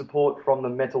some good support from the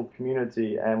metal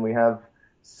community, and we have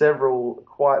several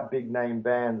quite big name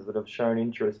bands that have shown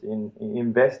interest in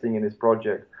investing in this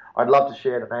project. I'd love to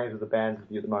share the names of the bands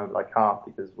with you at the moment, but I can't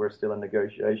because we're still in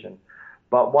negotiation.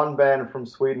 But one band from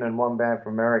Sweden and one band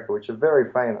from America, which are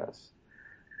very famous,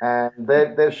 and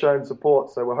they've shown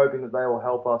support, so we're hoping that they will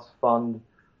help us fund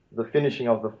the finishing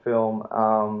of the film.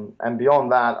 And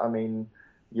beyond that, I mean,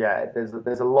 yeah,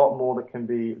 there's a lot more that can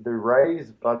be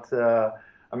raised, but I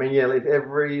mean, yeah, if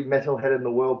every metalhead in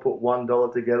the world put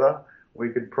 $1 together, we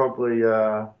could probably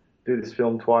do this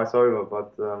film twice over.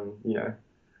 But you know,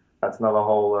 that's another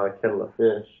whole kettle of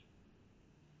fish.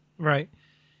 Right.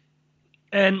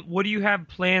 And what do you have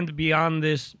planned beyond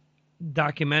this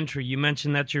documentary? You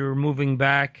mentioned that you're moving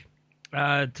back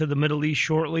to the Middle East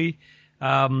shortly.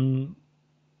 Are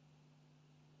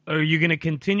you going to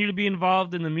continue to be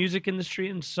involved in the music industry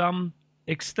in some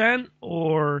extent,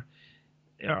 or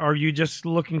are you just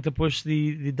looking to push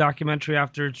the documentary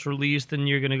after it's released and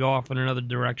you're going to go off in another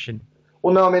direction?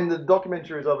 Well, no, I mean, the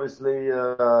documentary is obviously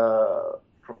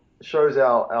shows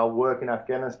our work in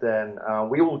Afghanistan.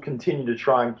 We will continue to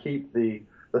try and keep the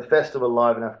festival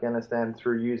alive in Afghanistan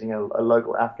through using a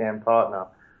local Afghan partner,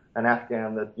 an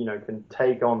Afghan that, you know, can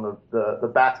take on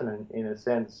the baton in a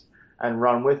sense and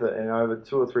run with it. And over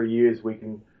 2 or 3 years, we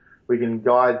can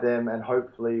guide them, and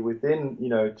hopefully within, you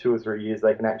know, 2 or 3 years,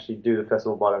 they can actually do the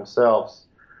festival by themselves.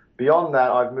 Beyond that,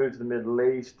 I've moved to the Middle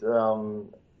East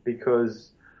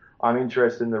because I'm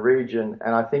interested in the region,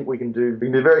 and I think we can do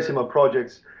very similar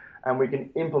projects, and we can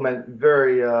implement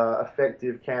very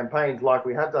effective campaigns like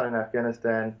we have done in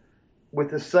Afghanistan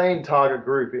with the same target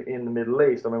group in the Middle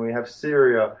East. I mean, we have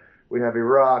Syria, we have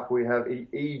Iraq, we have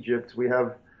Egypt, we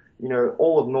have, you know,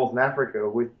 all of Northern Africa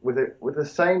with the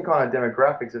same kind of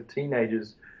demographics of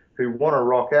teenagers who want to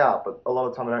rock out, but a lot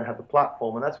of the time they don't have the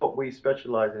platform, and that's what we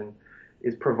specialize in,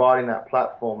 is providing that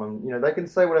platform. And, you know, they can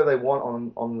say whatever they want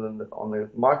on the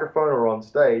microphone or on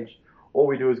stage. All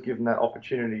we do is give them that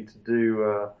opportunity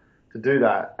to do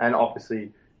that, and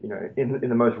obviously, you know, in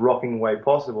the most rocking way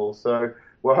possible. So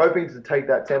we're hoping to take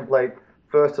that template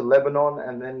first to Lebanon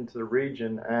and then to the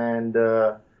region, and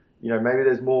you know, maybe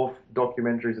there's more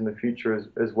documentaries in the future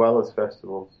as well as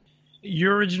festivals.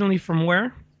 You're originally from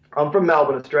where? I'm from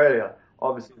Melbourne, Australia.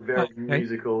 Obviously, a very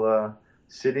musical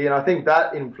city, and I think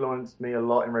that influenced me a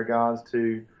lot in regards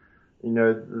to, you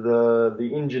know, the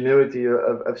ingenuity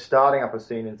of starting up a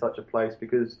scene in such a place,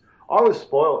 because I was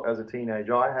spoiled as a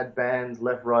teenager. I had bands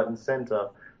left, right, and centre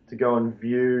to go and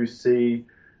view, see,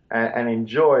 and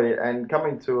enjoy. And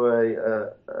coming to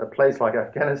a place like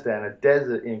Afghanistan, a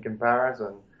desert in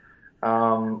comparison,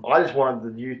 I just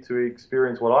wanted the youth to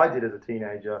experience what I did as a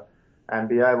teenager and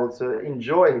be able to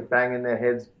enjoy banging their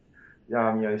heads,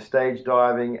 stage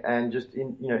diving, and just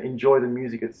enjoy the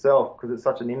music itself, because it's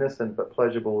such an innocent but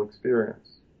pleasurable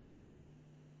experience.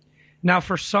 Now,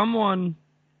 for someone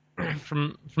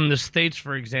from the States,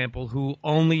 for example, who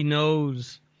only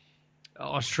knows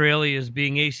Australia as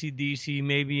being AC/DC,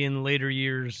 maybe in later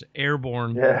years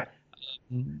Airborne,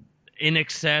 In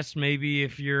Excess, maybe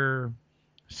if you're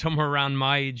somewhere around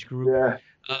my age group.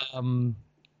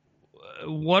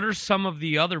 What are some of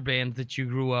the other bands that you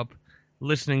grew up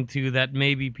listening to that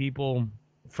maybe people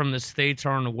from the States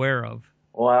aren't aware of?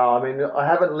 Wow, I mean, I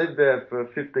haven't lived there for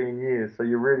 15 years, so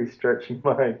you're really stretching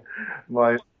my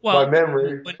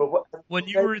memory. When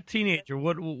you were a teenager,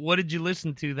 what did you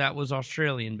listen to that was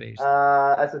Australian based?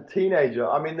 As a teenager,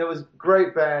 I mean, there was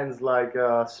great bands like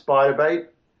Spiderbait.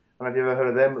 I don't know if you've ever heard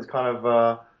of them. It was kind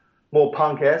of more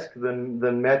punk-esque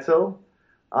than metal.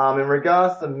 In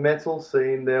regards to the metal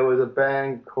scene, there was a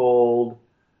band called,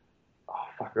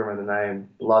 I remember the name,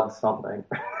 Blood something.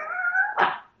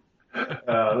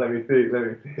 Let me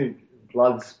think.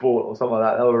 Blood Sport or something like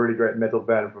that. They were a really great metal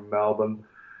band from Melbourne.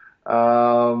 I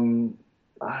don't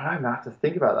know, I have to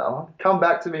think about that. I'll come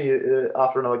back to me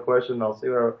after another question, and I'll see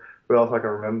who else I can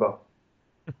remember.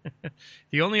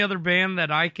 The only other band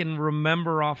that I can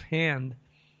remember offhand,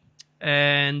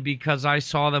 and because I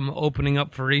saw them opening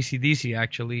up for AC/DC,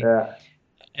 actually,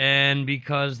 and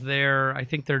because I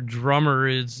think their drummer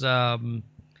is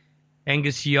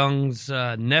Angus Young's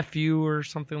nephew or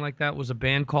something like that, was a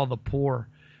band called The Poor,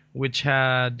 which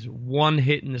had one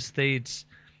hit in the States,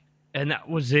 and that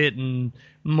was it. And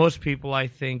most people, I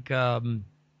think,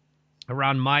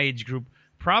 around my age group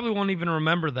probably won't even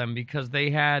remember them, because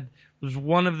it was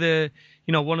one of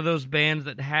those bands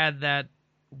that had that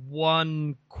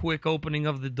one quick opening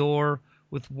of the door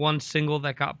with one single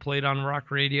that got played on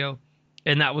rock radio,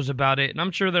 and that was about it. And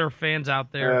I'm sure there are fans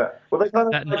out there. Yeah. Well, they kind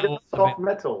of that like know soft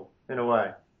metal in a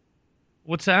way.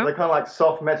 What's that? They're kind of like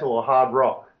soft metal or hard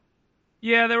rock.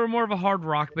 Yeah, they were more of a hard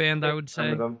rock band, I would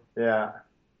say. Them. Yeah.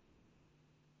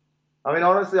 I mean,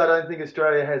 honestly, I don't think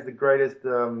Australia has the greatest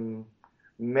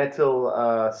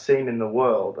metal scene in the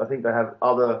world. I think they have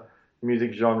other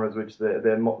music genres which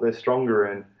they're stronger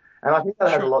in, and I think that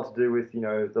has a lot to do with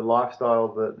the lifestyle,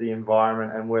 the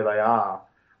environment, and where they are.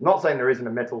 I'm not saying there isn't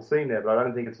a metal scene there, but I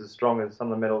don't think it's as strong as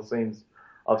some of the metal scenes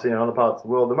I've seen in other parts of the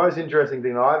world. The most interesting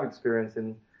thing that I've experienced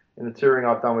in the touring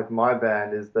I've done with my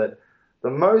band is that the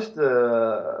most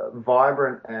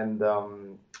vibrant and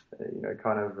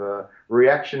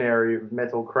reactionary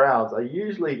metal crowds are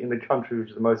usually in the country which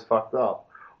is the most fucked up,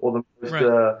 or the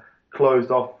most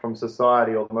closed off from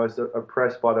society, or the most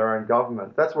oppressed by their own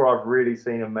government. That's where I've really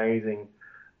seen amazing,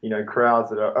 crowds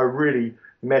that are really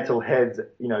metal heads,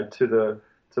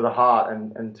 to the heart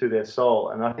and to their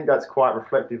soul. And I think that's quite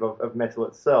reflective of metal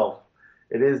itself.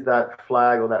 It is that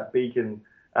flag or that beacon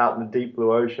out in the deep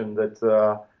blue ocean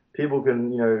that people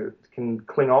can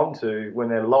cling on to when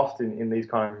they're lost in these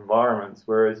kind of environments.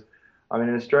 Whereas, I mean,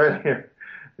 in Australia,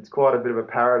 it's quite a bit of a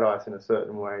paradise in a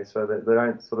certain way, so that they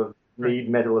don't sort of need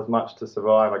metal as much to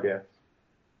survive, I guess.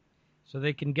 So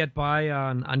they can get by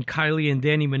on Kylie and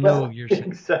Danny Minogue, you're saying.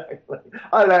 Exactly.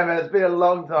 I don't know, man. It's been a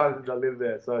long time since I lived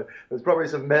there, so there's probably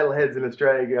some metalheads in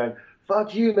Australia going,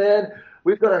 "Fuck you, man.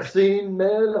 We've got our scene,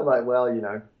 man." I'm like, well,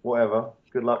 whatever.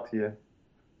 Good luck to you.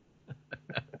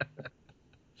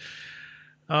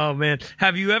 Oh, man.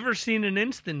 Have you ever seen an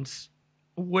instance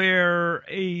where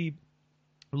a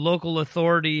local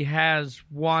authority has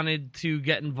wanted to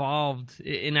get involved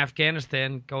in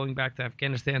Afghanistan, going back to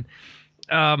Afghanistan,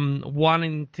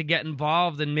 wanting to get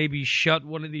involved and maybe shut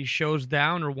one of these shows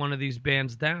down or one of these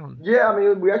bands down? Yeah, I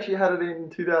mean, we actually had it in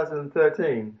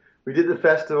 2013. We did the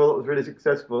festival. It was really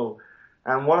successful.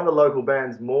 And one of the local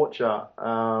bands, Morcha,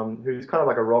 who's kind of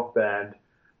like a rock band,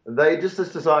 they just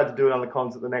decided to do it on the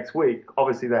concert the next week.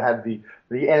 Obviously, they had the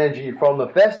energy from the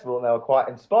festival, and they were quite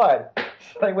inspired.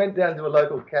 So they went down to a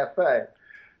local cafe,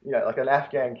 like an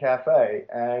Afghan cafe,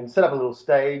 and set up a little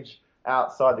stage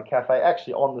outside the cafe,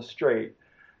 actually on the street.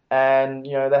 And,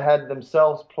 they had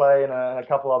themselves play and a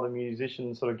couple other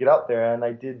musicians sort of get up there, and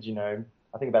they did,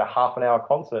 I think about a half an hour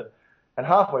concert. And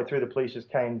halfway through, the police just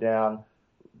came down,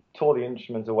 tore the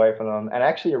instruments away from them, and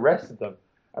actually arrested them.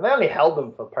 And they only held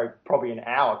them for probably an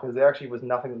hour, because there actually was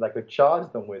nothing that they could charge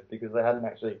them with, because they hadn't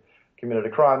actually committed a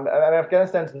crime. And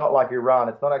Afghanistan's not like Iran.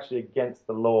 It's not actually against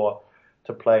the law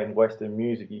to play in Western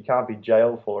music. You can't be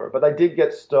jailed for it. But they did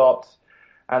get stopped.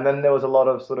 And then there was a lot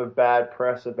of sort of bad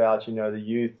press about, the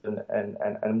youth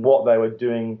and what they were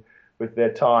doing with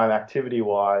their time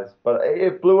activity-wise. But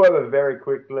it blew over very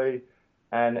quickly.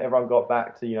 and everyone got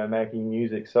back to making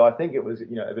music. So I think it was a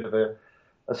bit of a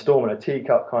storm in a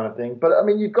teacup kind of thing. But I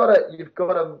mean, you've got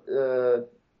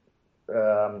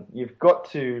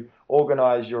to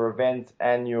organize your events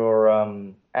and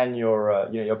your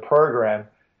program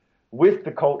with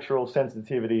the cultural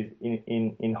sensitivities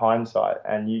in hindsight,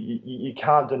 and you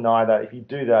can't deny that. If you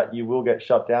do that, you will get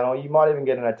shut down, or you might even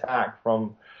get an attack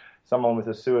from someone with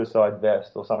a suicide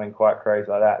vest or something quite crazy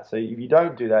like that. So if you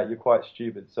don't do that, you're quite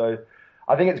stupid. So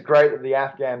I think it's great that the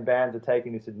Afghan bands are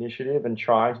taking this initiative and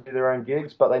trying to do their own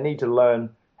gigs, but they need to learn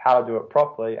how to do it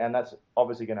properly, and that's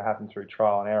obviously going to happen through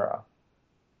trial and error.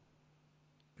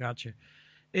 Gotcha.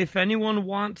 If anyone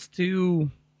wants to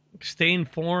stay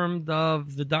informed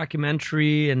of the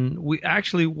documentary, and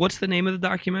what's the name of the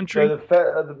documentary?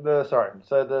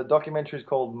 So the documentary is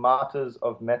called Martyrs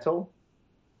of Metal.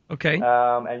 Okay.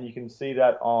 And you can see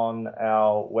that on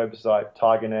our website,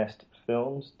 Tiger Nest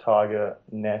Films.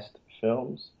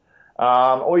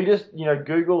 Or you just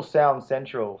Google Sound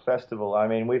Central Festival. I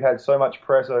mean, we've had so much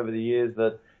press over the years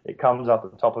that it comes up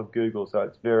at the top of Google, so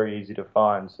it's very easy to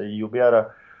find. So you'll be able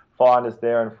to find us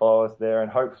there and follow us there, and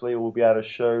hopefully we'll be able to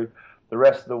show the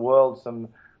rest of the world some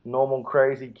normal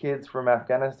crazy kids from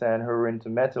Afghanistan who are into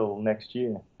metal next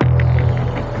year.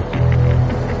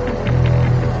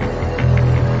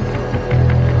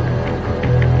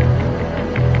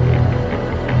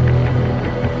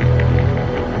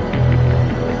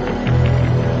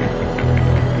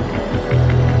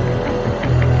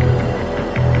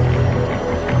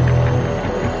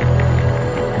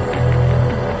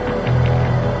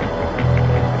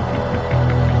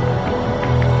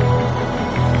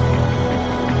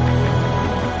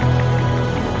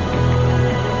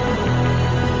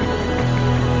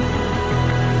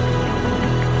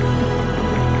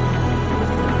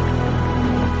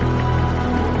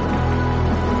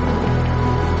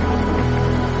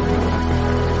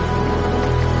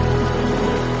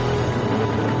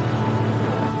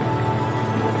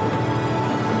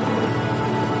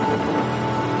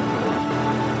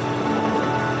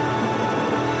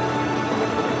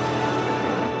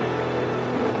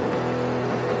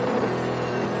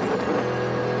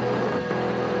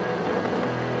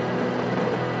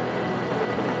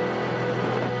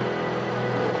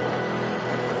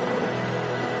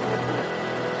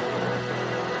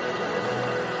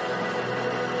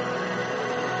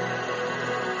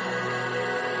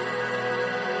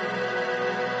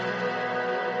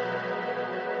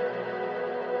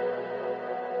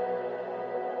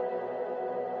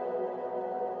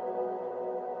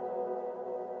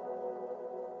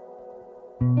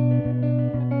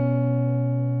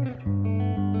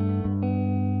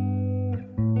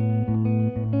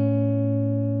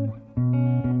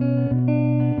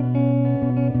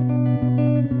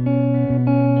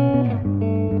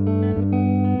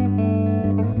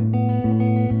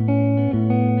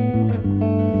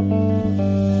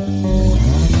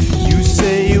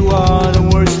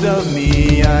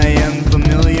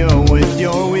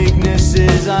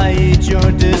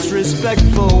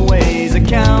 Disrespectful ways, I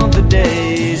count the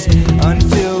days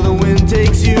until the wind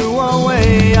takes you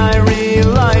away. I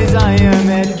realize I am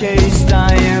encased,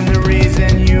 I am the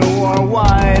reason you are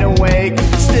wide awake,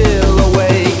 still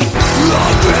awake.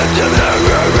 I'm gripped in the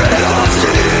ruin, I'm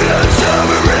seeing a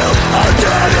real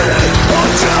identity.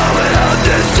 I'm drowning out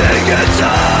this ticket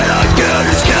tide, I get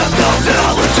escaped of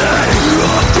reality.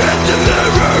 I'm gripped in the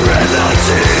ruin, I'm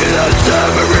seeing a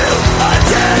real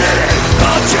identity.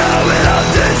 I'm drowning out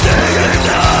this thing in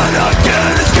time, I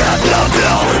can't escape the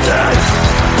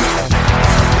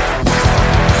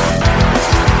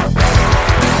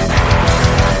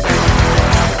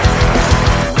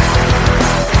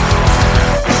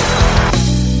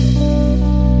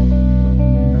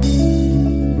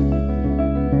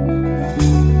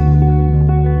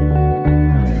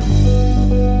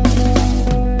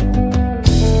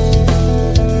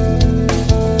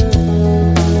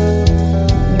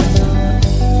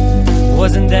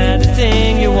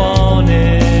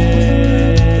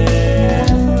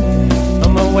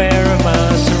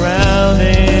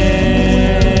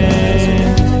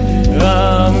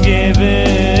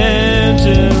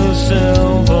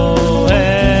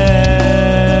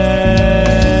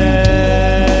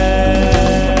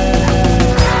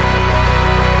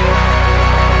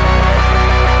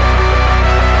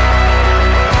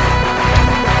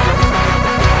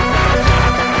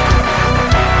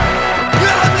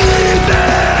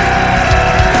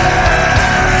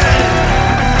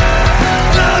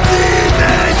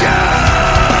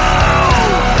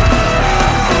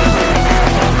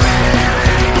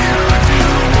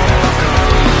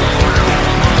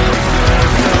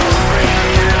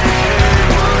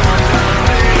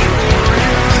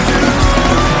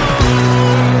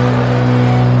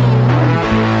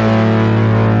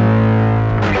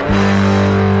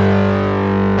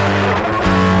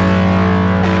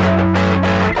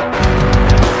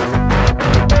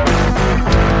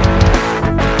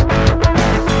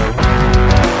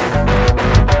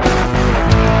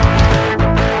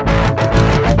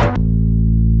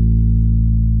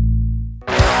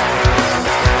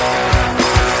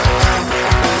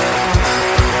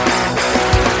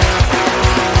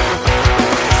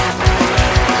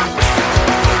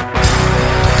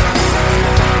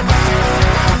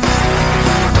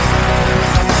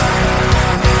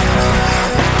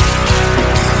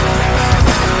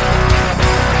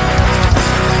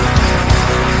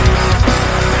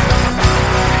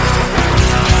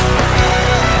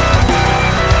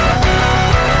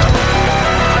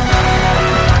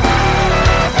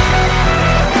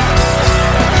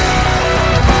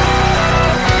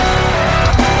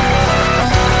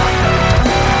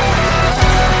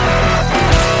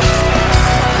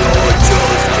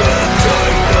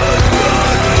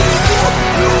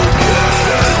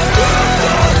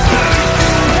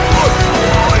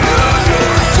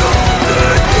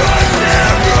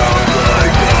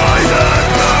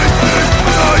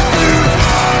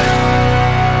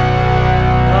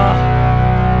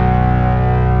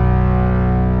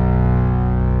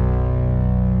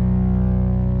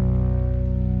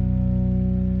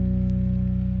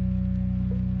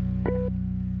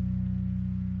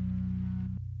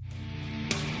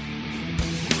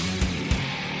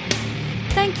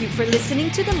for listening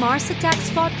to the Mars Attacks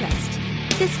podcast.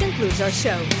 This concludes our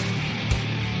show.